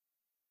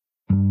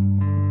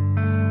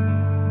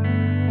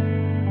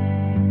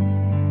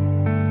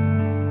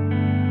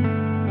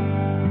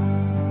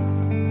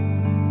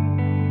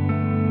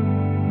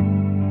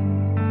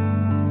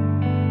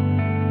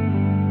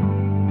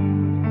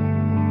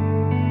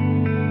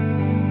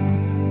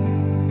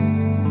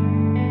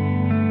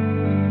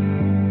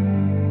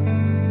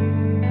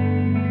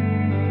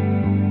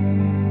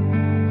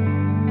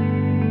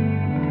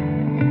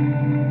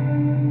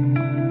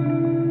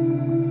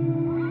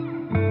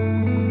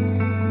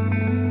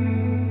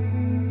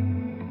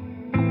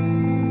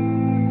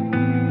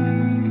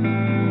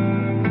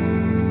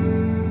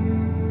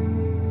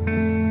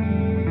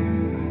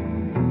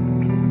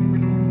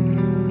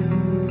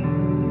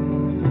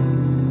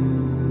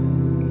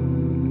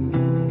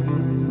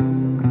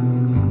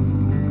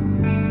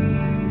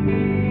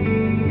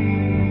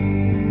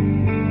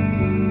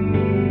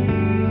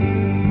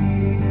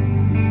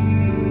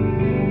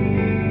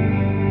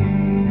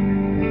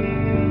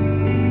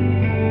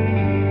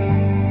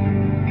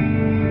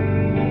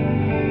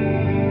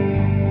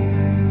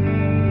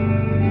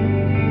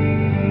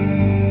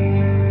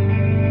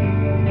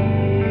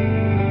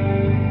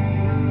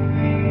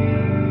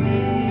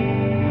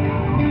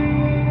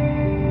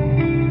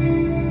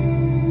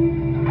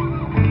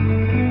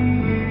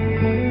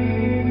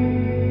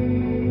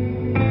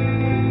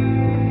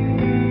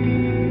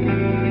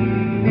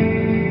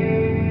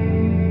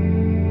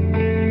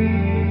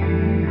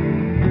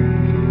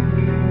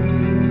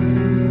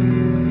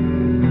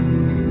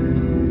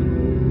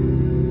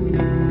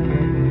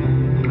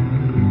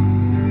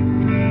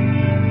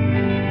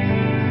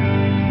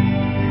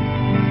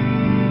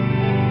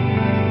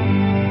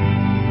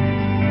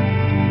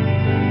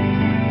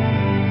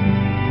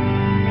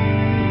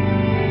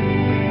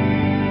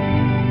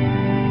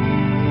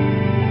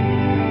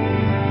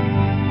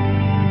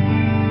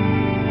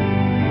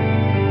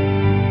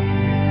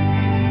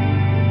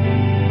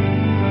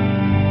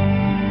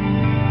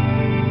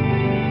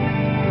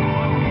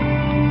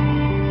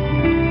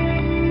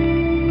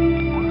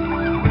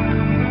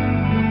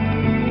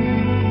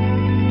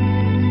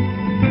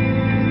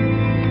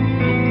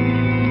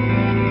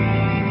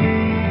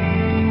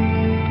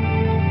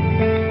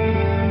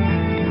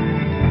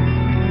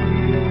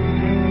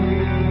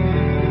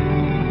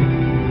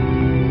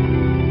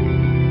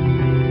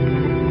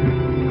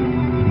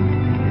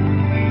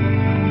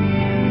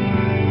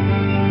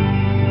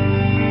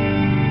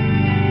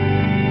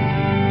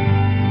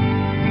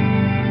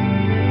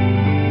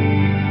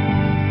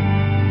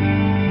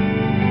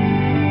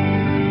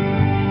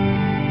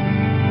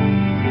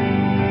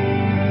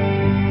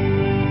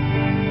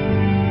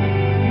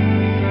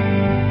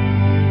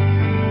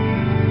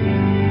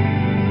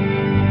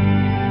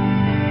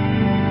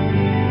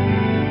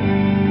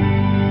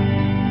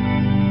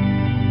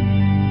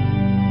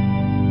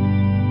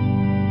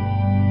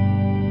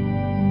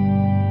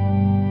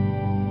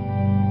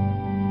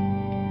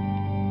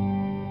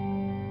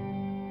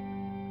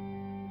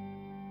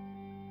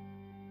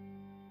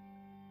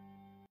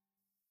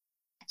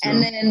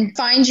 And then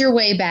Find Your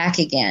Way Back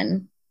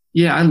Again.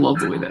 Yeah, I love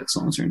the way that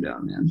song turned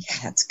out, man. Yeah,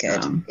 that's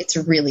good. It's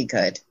really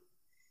good.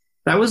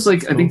 That was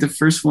like, I think the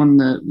first one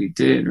that we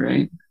did,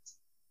 right?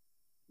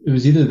 It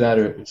was either that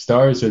or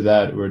Stars, or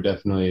that were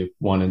definitely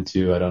 1 and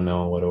 2. I don't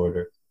know in what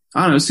order.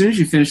 I don't know. As soon as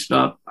you finished it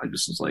up, I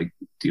just was like,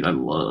 dude, I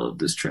love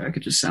this track.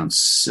 It just sounds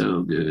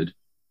so good.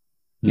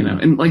 You know,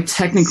 and like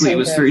technically so it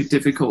was good. Very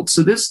difficult.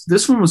 So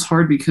this one was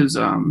hard because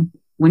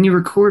when you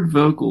record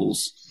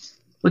vocals,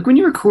 like when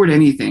you record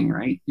anything,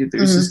 right?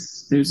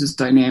 There's this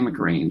dynamic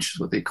range, is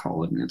what they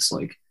call it, and it's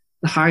like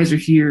the highs are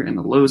here and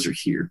the lows are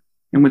here.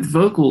 And with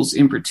vocals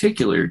in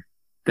particular,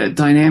 that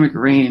dynamic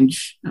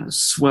range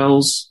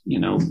swells,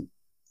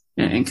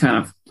 and kind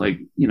of like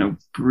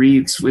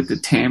breathes with the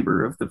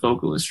timbre of the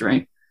vocalist,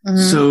 right?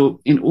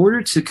 So in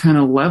order to kind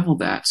of level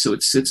that so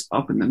it sits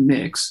up in the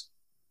mix,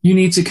 you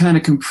need to kind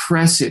of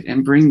compress it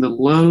and bring the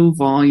low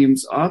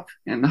volumes up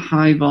and the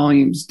high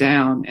volumes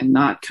down and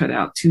not cut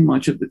out too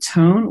much of the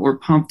tone or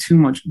pump too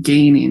much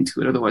gain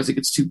into it. Otherwise it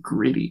gets too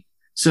gritty.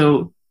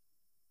 So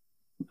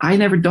I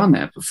never done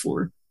that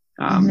before.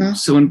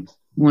 So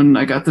when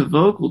I got the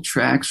vocal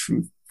tracks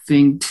from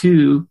Thing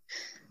 2,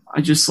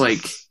 I just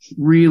like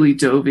really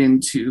dove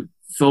into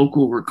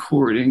vocal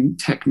recording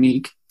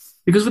technique,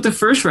 because with the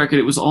first record,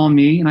 it was all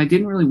me and I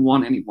didn't really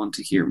want anyone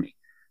to hear me.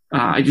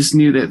 I just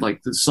knew that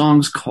like the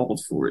songs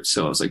called for it.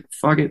 So I was like,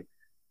 fuck it.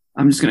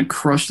 I'm just going to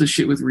crush this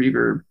shit with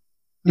reverb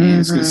and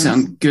it's going to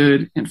sound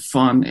good and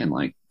fun. And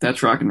like,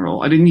 that's rock and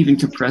roll. I didn't even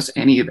compress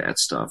any of that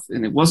stuff.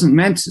 And it wasn't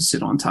meant to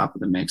sit on top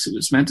of the mix. It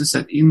was meant to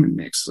sit in the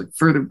mix, like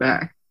further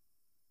back.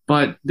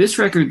 But this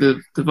record,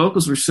 the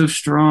vocals were so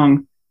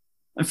strong.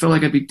 I felt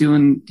like I'd be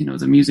doing,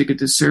 the music a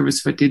disservice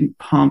if I didn't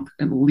pump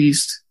at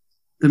least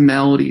the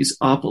melodies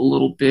up a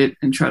little bit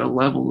and try to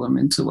level them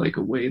into like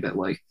a way that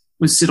like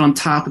would sit on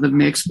top of the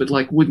mix, but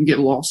like wouldn't get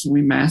lost when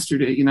we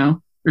mastered it,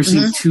 or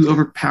seem too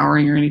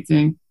overpowering or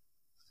anything.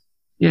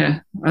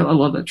 Yeah, I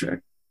love that track.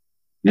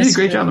 You did a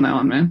great job on that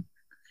one, man.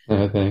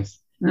 Yeah, thanks.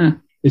 Yeah.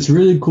 It's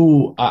really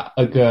cool.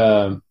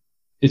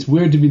 It's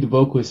weird to be the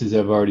vocalist, as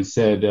I've already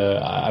said.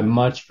 I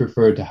much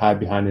prefer to hide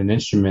behind an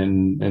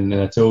instrument, and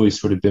that's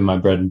always sort of been my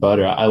bread and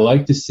butter. I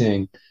like to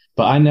sing,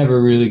 but I never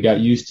really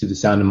got used to the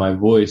sound of my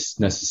voice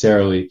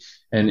necessarily.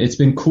 And it's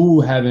been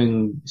cool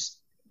having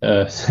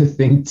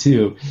Thing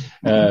 2,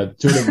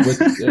 sort of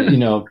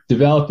with,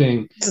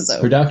 developing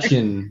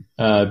production,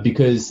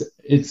 because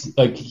it's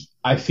like,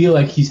 I feel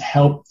like he's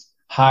helped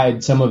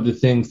hide some of the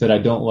things that I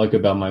don't like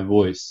about my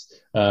voice,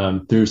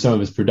 through some of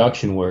his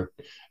production work,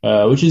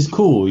 which is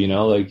cool,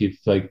 like if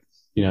like,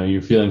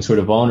 you're feeling sort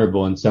of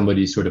vulnerable and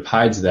somebody sort of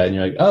hides that and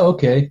you're like, oh,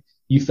 okay.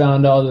 You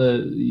found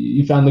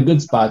the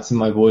good spots in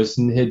my voice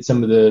and hid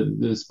some of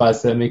the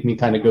spots that make me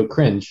kind of go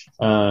cringe.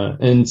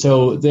 And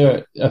so there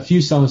are a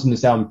few songs in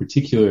this album in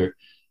particular.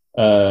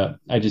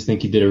 I just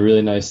think he did a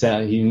really nice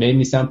sound. He made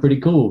me sound pretty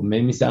cool.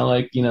 Made me sound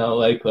like,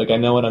 like I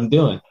know what I'm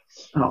doing.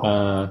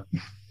 But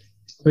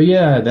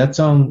yeah, that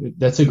song,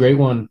 that's a great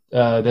one.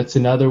 That's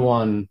another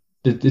one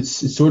that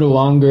it's sort of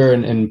longer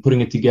and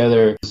putting it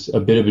together is a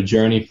bit of a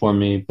journey for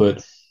me.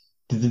 But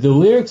the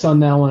lyrics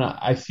on that one,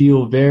 I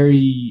feel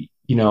very,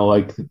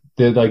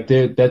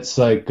 that's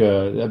like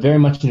very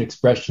much an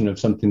expression of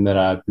something that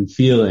I've been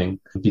feeling,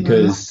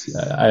 because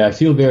I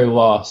feel very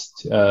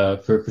lost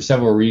for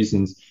several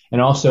reasons.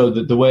 And also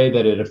the way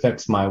that it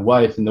affects my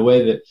wife and the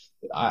way that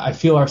I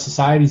feel our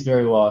society is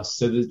very lost.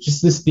 So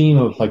just this theme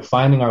of like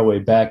finding our way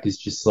back is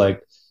just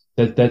like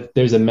that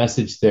there's a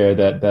message there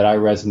that I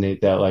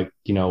resonate, that like,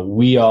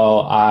 we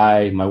all,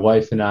 my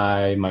wife and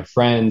I, my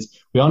friends,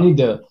 we all need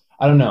to,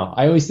 I don't know.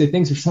 I always say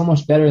things are so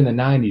much better in the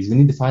 90s. We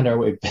need to find our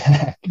way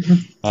back.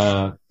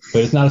 But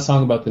it's not a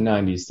song about the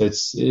 90s.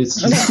 It's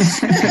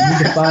just, we need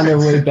to find our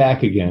way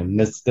back again.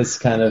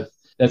 That's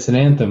an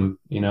anthem,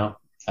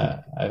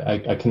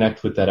 I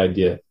connect with that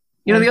idea.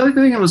 The other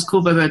thing that was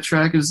cool about that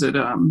track is that,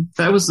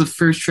 that was the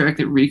first track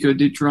that Rico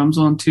did drums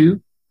on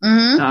too.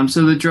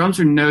 So the drums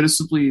are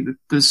noticeably,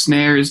 the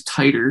snare is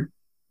tighter,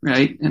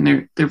 right?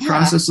 And they're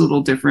processed a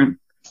little different.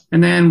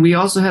 And then we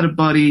also had a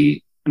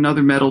buddy,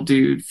 another metal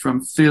dude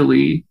from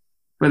Philly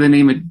by the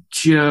name of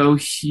Joe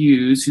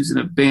Hughes, who's in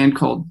a band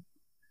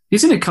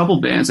he's in a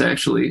couple bands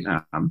actually.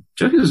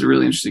 Joe Hughes is a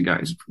really interesting guy.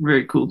 He's a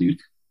very cool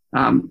dude.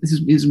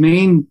 His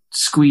main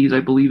squeeze, I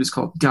believe, is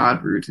called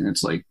Godroot, and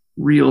it's like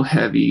real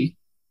heavy,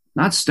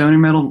 not stoner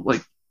metal.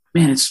 Like,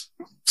 man, it's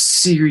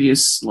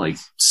serious, like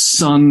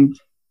Sun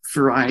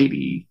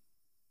variety,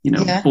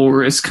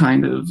 Boris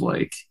kind of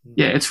like,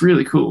 it's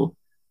really cool.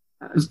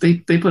 They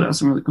put out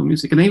some really cool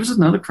music, and there was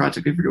another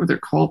project, I forget what they're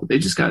called, but they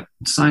just got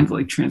signed to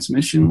like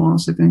Transmission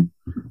Loss, I think,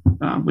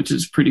 which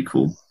is pretty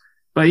cool.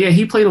 But yeah,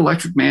 he played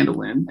electric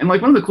mandolin, and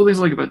like one of the cool things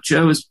I like about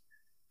Joe is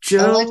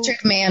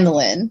electric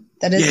mandolin.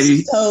 That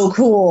is so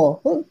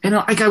cool. And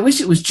like, I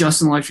wish it was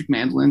just an electric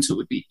mandolin so it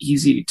would be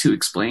easy to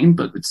explain,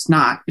 but it's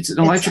not. It's an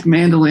electric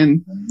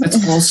mandolin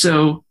that's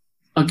also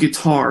a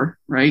guitar,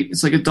 right?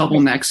 It's like a double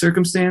neck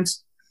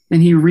circumstance,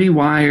 and he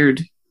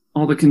rewired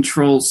all the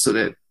controls so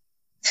that.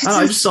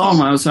 I just saw him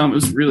when I was home. It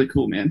was really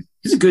cool, man.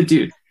 He's a good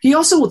dude. He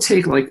also will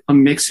take like a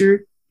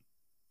mixer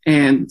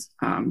and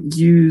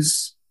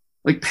use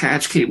like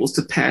patch cables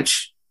to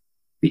patch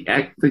the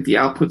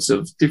outputs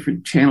of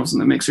different channels in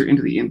the mixer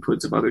into the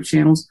inputs of other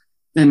channels,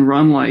 then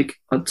run like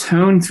a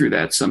tone through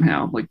that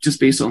somehow, like just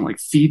based on like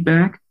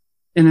feedback,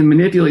 and then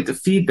manipulate the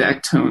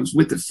feedback tones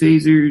with the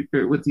phaser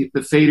or with the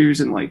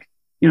faders and like,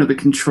 the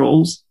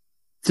controls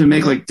to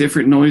make like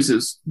different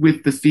noises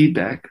with the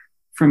feedback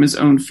from his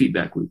own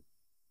feedback loop.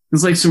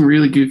 It's like some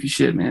really goofy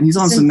shit, man. He's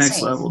on some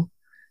next level.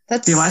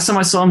 The last time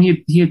I saw him,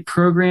 he had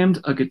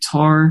programmed a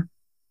guitar.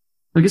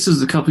 I guess it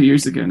was a couple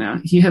years ago now.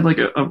 He had like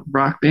a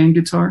rock band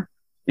guitar,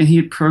 and he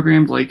had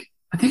programmed like,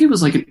 I think it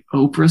was like an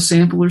Oprah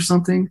sample or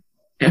something.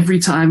 Every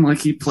time like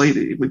he played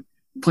it, it would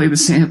play the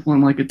sample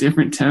in like a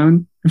different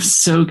tone. It was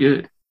so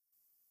good.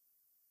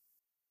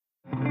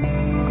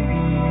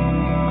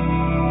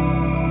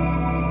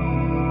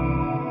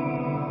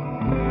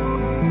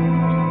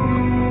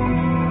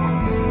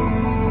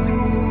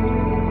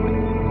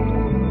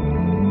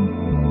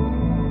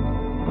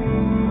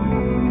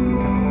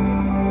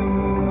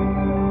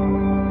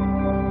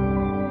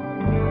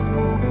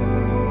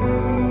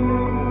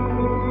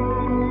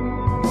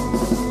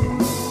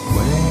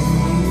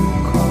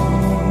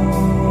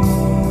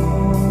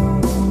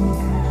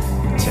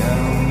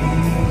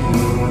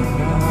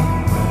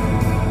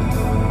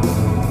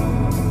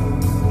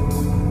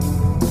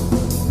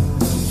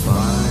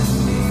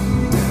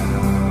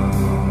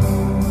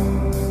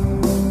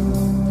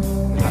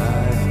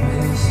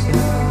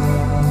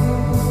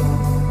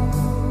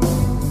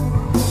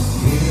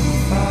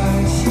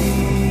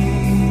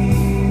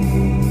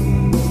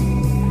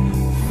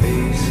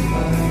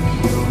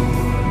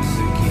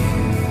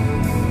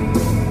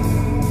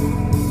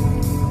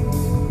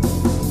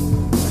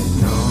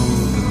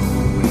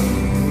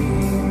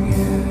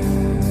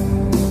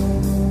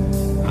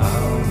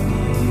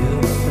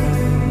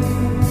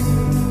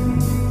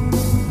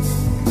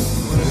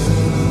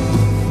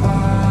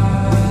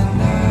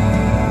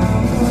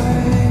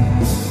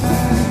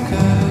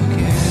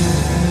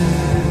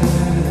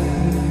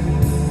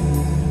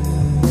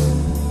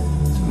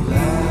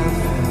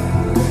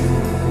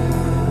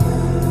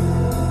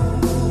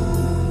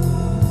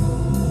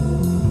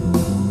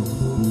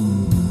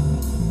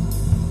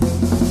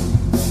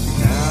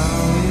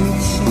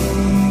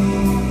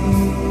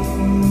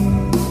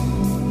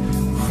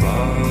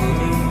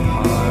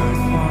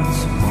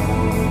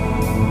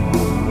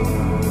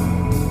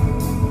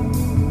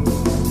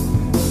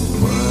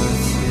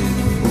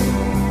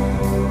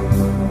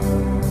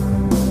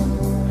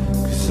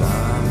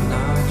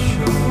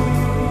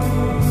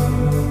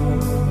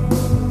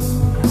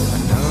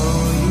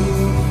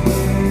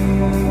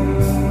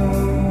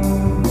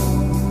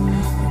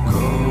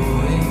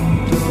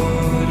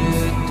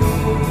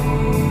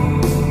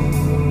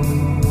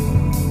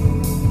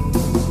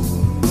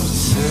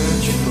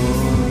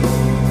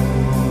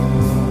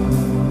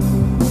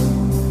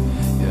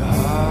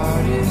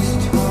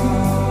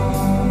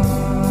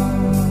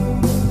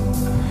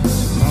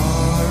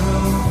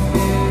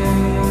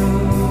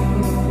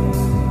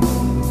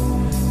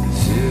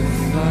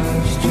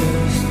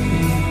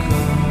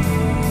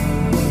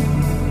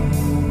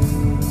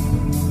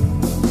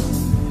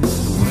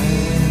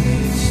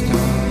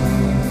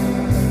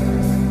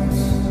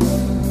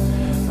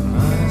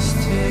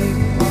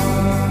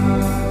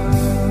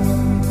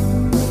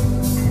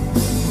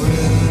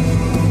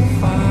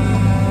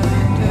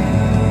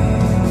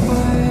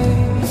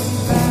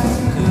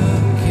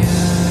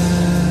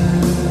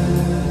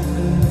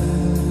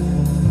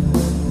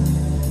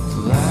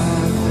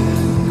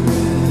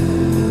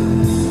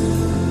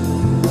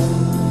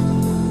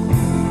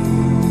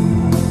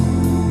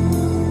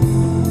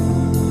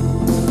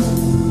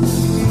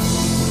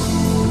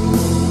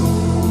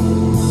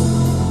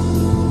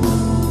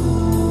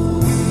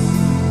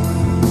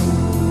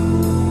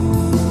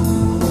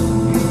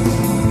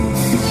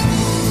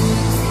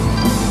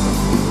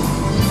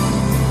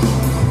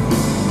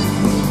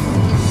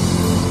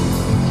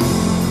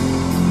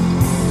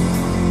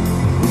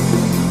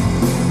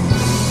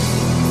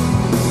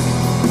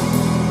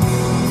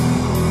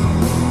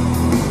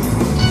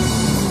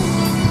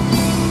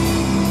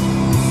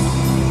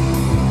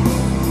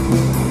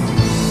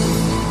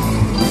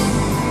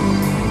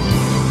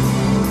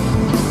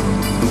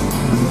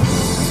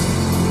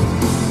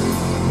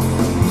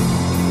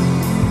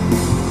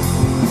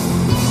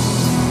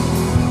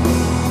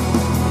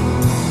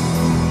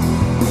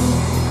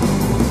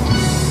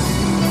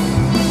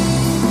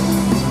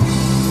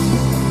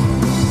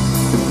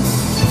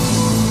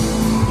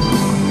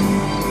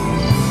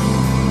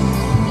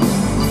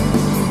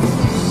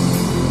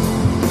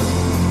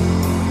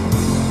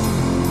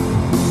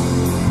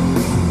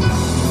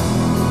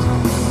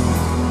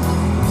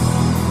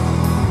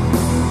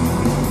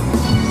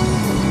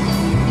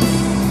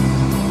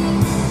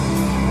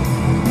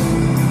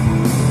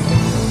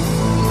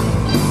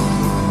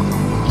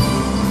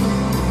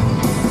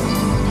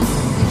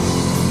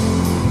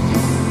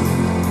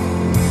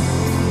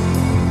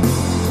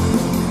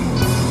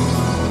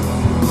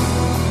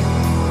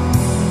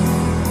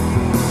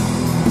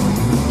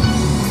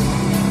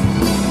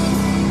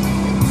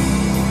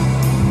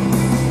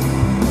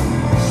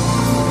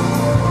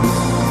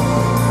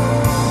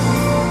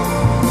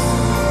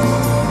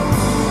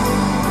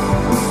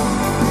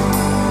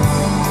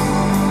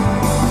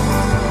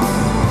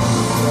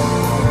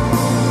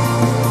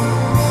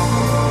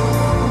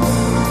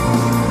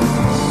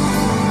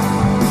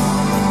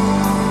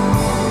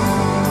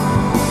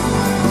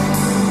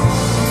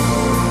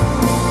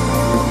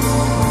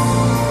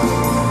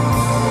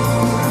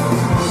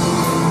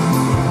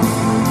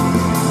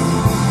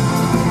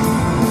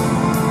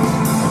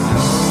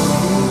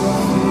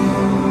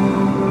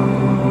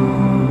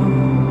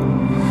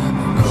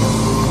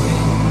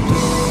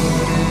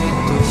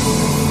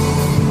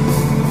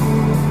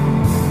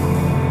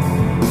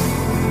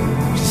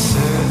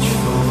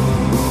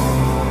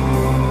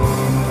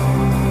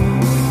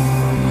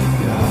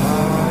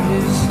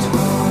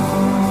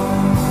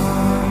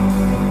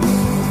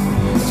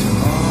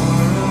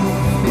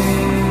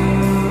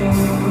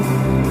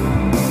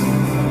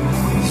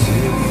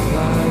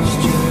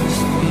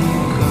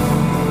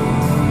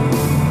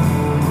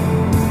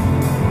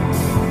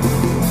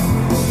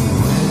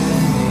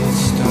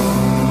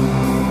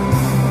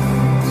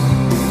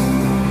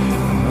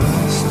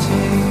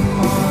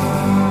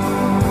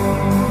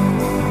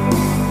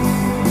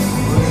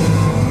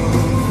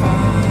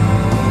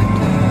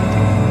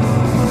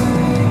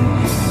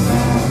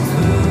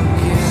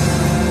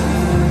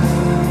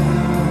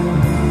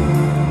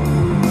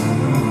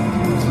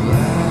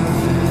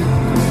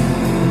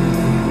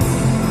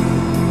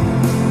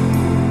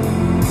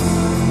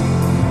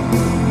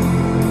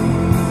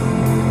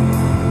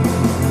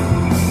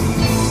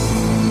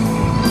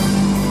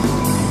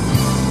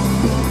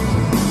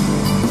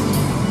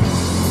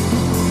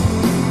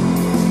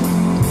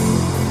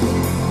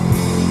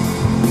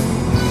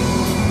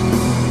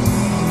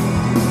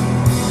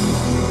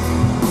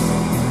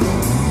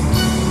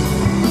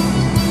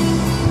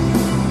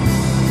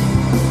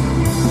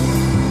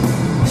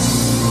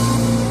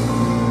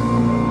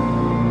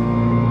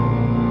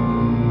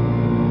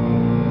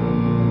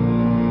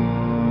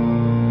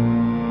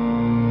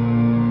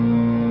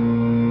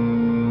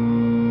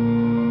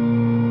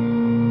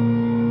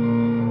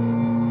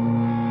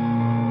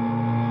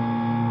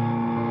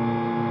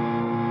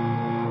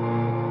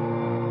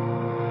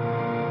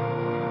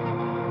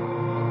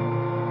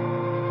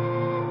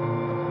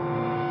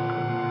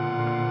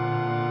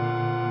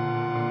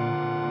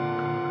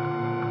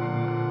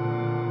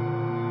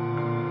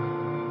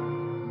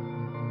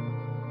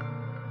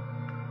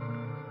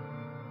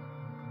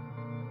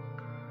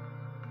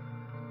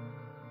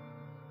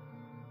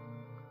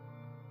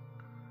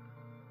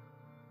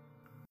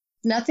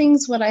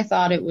 Nothing's what I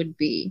thought it would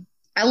be.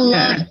 I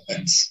love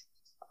it.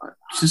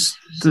 Just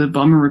the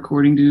Bummer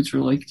recording dudes were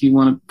like, do you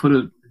want to put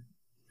a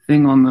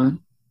thing on the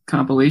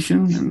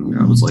compilation? And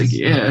I was like,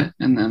 yeah.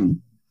 And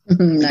then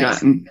Nice. I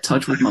got in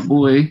touch with my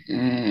boy,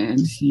 and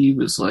he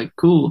was like,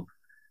 cool.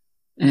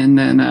 And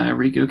then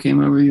Rico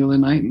came over the other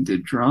night and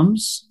did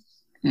drums,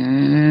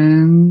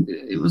 and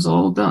it was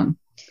all done.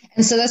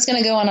 And so that's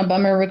going to go on a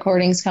Bummer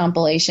Recordings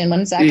compilation.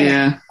 When is that going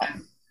to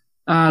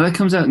that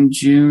comes out in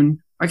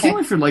June. I can't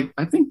wait for, like,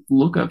 I think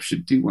Lookup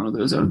should do one of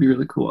those. That would be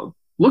really cool.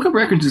 Lookup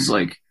Records is,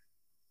 like,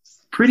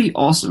 pretty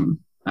awesome.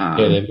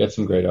 Yeah, they've got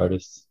some great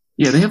artists.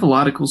 Yeah, they have a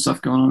lot of cool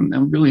stuff going on.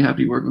 I'm really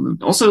happy working with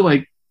them. Also,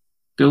 like,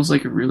 Bill's,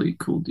 like, a really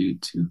cool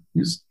dude, too.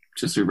 He's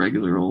just a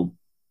regular old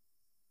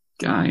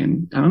guy,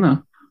 and I don't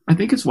know. I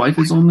think his wife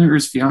is on there, or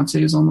his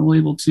fiance is on the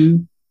label,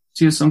 too.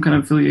 She has some kind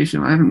of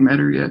affiliation. I haven't met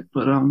her yet,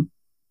 but,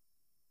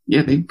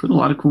 yeah, they put a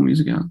lot of cool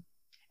music out.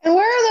 And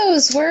where are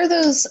those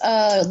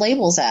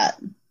labels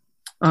at?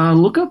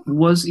 Lookup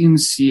was in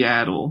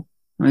Seattle,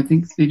 and I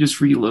think they just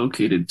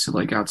relocated to,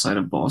 like, outside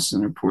of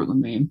Boston or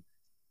Portland, Maine.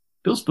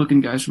 Bill's booking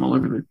guys from all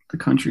over the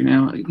country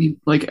now.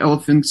 Like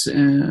Elephants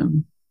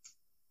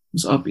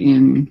was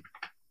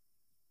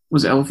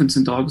Elephants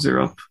and Dogs.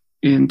 They're up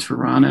in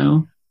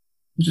Toronto,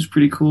 which is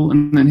pretty cool.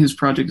 And then his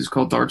project is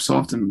called Dark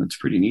Soft, and that's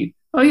pretty neat.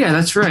 Oh yeah,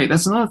 that's right.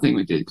 That's another thing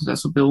we did, because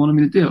that's what Bill wanted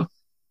me to do.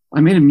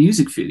 I made a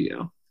music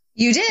video.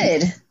 You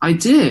did? I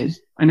did.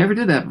 I never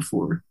did that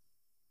before.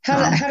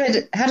 How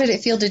did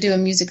it feel to do a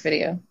music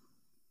video?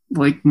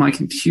 Like, my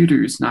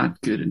computer is not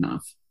good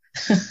enough.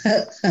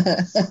 It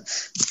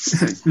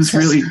was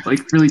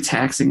really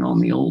taxing on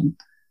the old.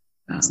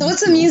 So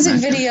what's a music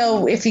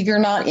video if you're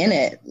not in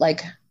it?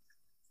 Like,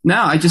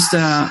 no, I just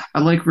I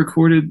like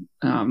recorded.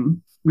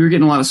 We were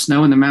getting a lot of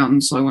snow in the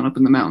mountains, so I went up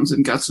in the mountains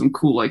and got some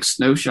cool, like,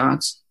 snow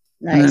shots.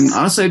 nice. And then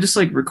honestly, I just,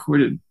 like,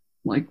 recorded,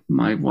 like,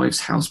 my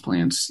wife's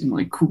houseplants in,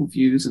 like, cool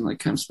views, and, like,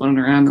 kind of spun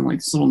it around, and, like,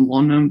 these little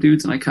lawn gnome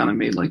dudes, and I kind of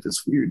made, like,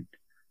 this weird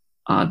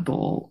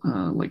oddball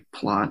like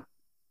plot.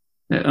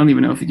 I don't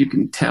even know if you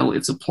can tell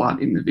it's a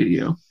plot in the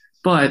video,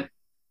 but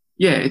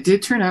yeah, it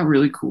did turn out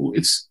really cool.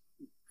 It's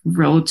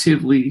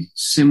relatively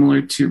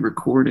similar to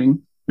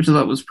recording, which I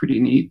thought was pretty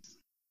neat.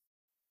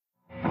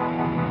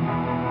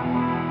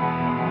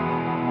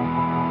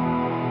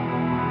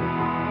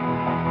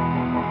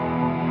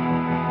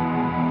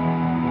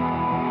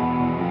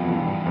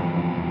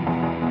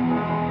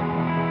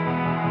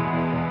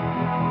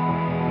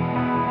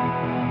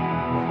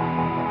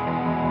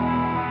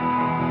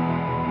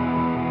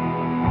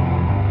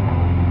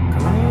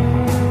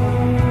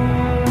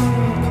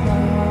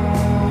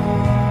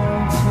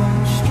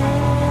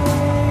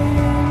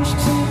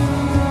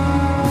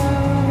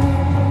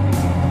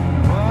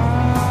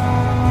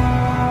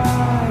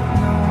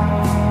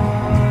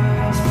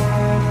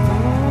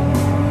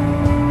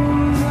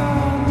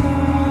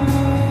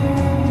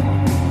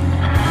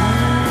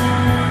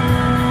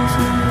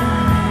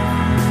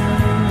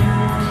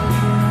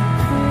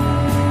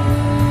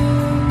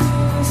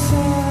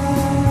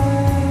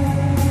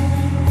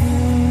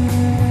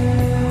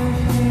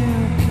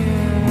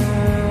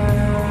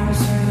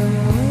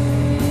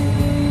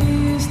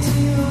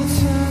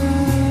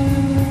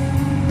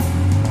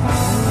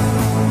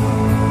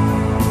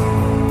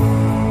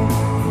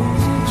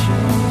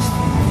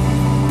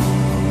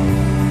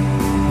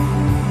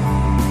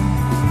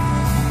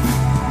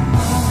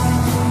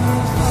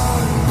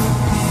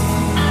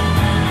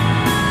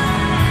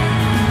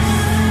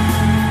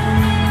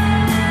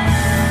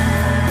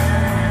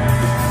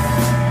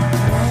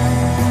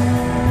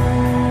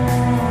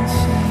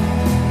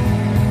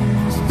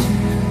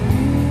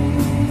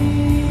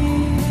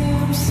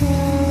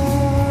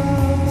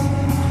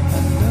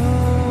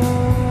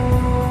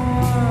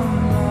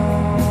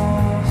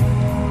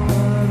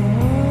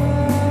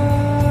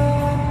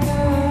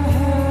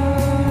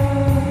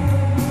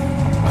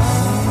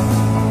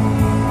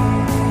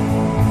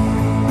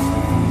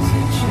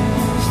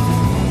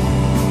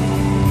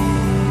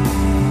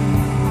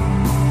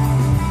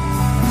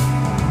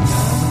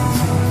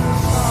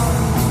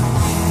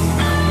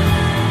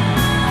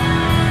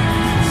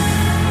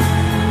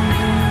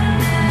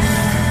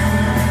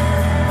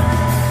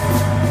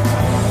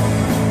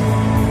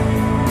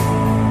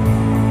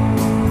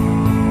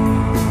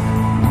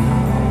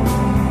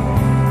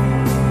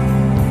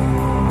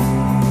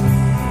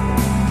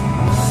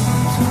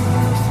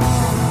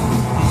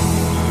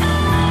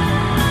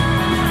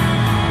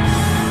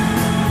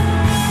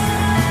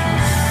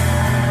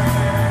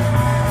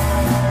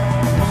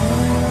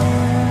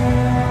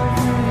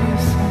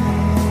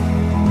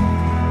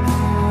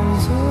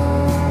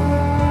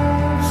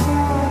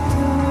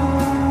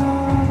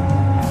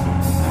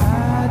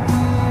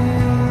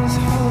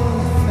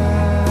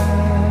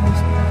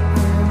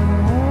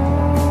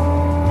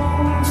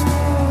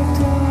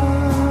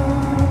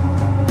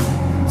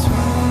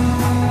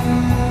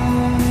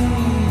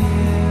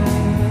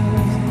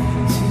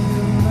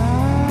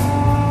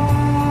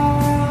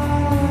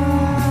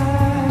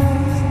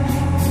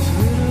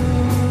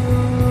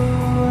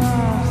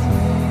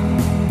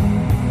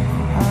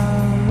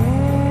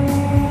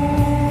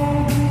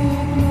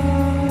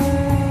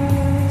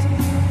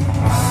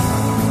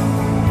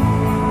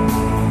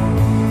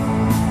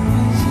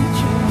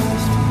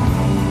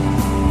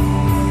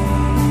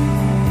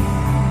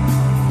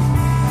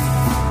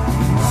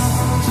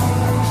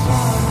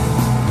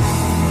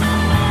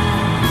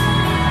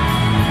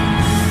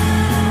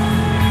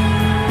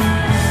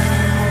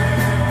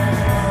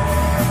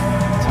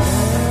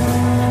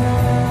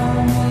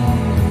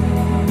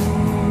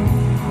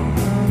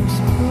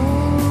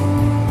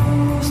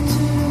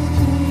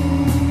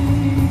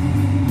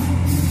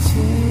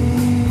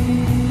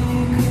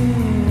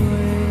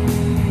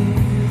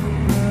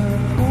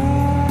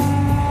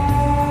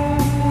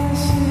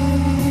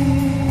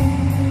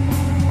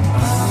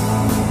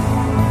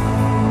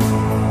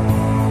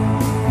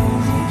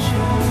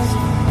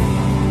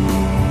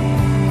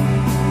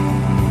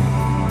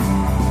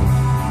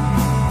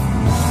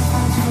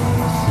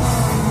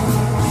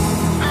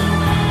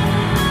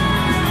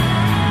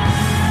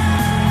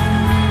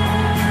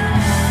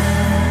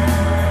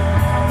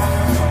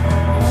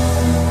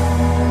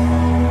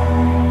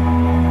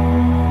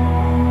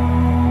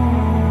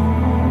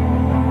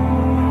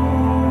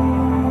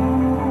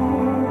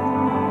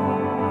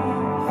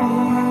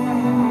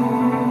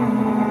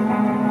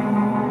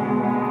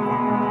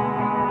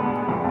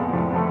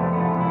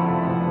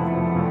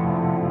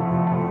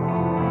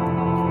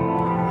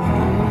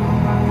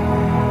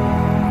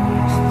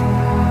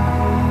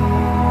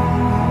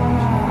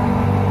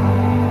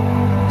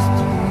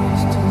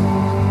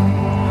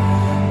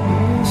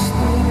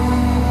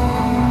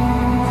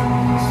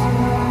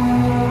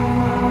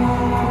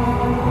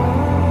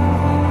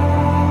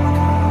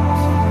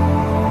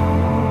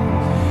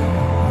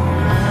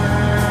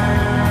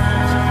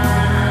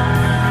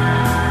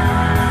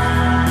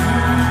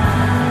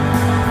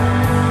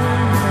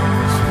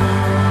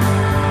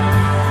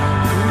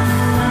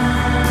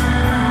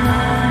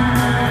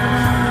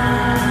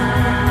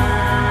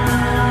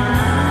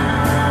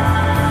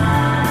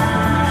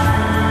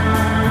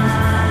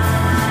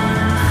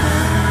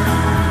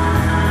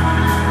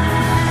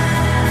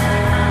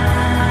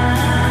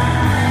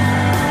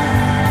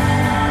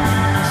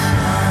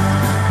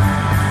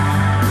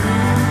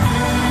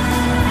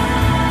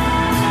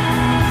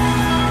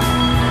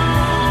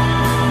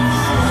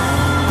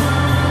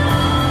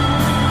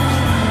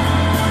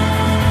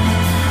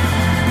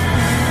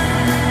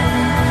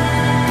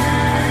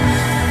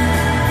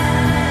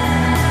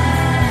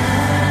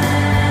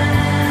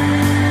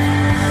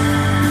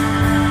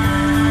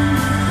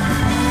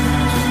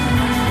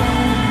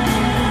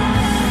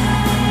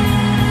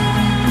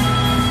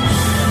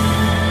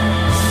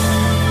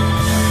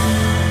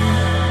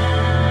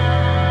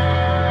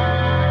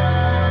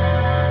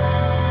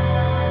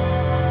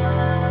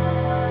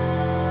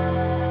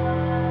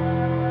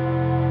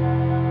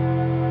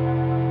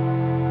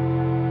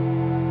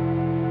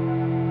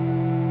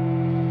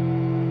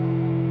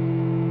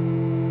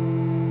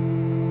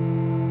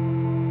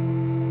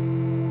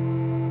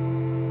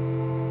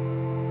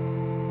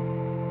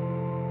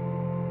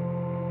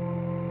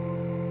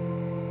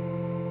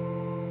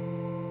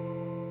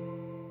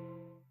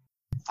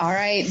 All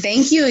right.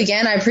 Thank you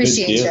again. I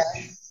appreciate you.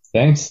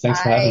 Thanks for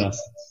having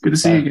us. Good to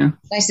see you again.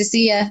 Nice to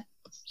see you.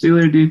 See you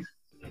later, dude.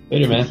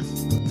 Later, man.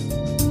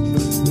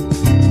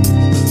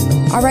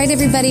 All right,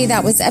 everybody,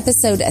 that was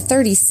episode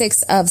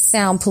 36 of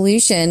Sound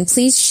Pollution.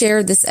 Please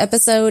share this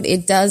episode.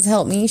 It does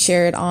help me.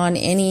 Share it on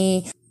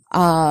any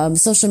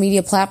social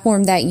media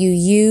platform that you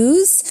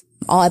use.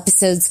 All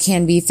episodes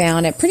can be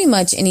found at pretty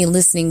much any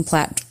listening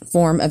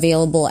platform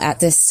available at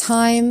this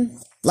time.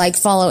 Like,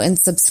 follow, and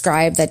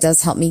subscribe. That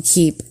does help me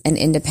keep an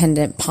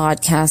independent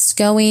podcast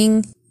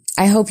going.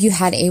 I hope you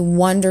had a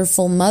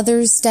wonderful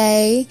Mother's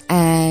Day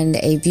and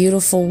a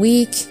beautiful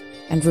week.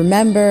 And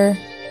remember,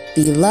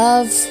 be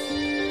love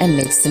and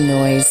make some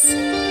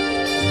noise.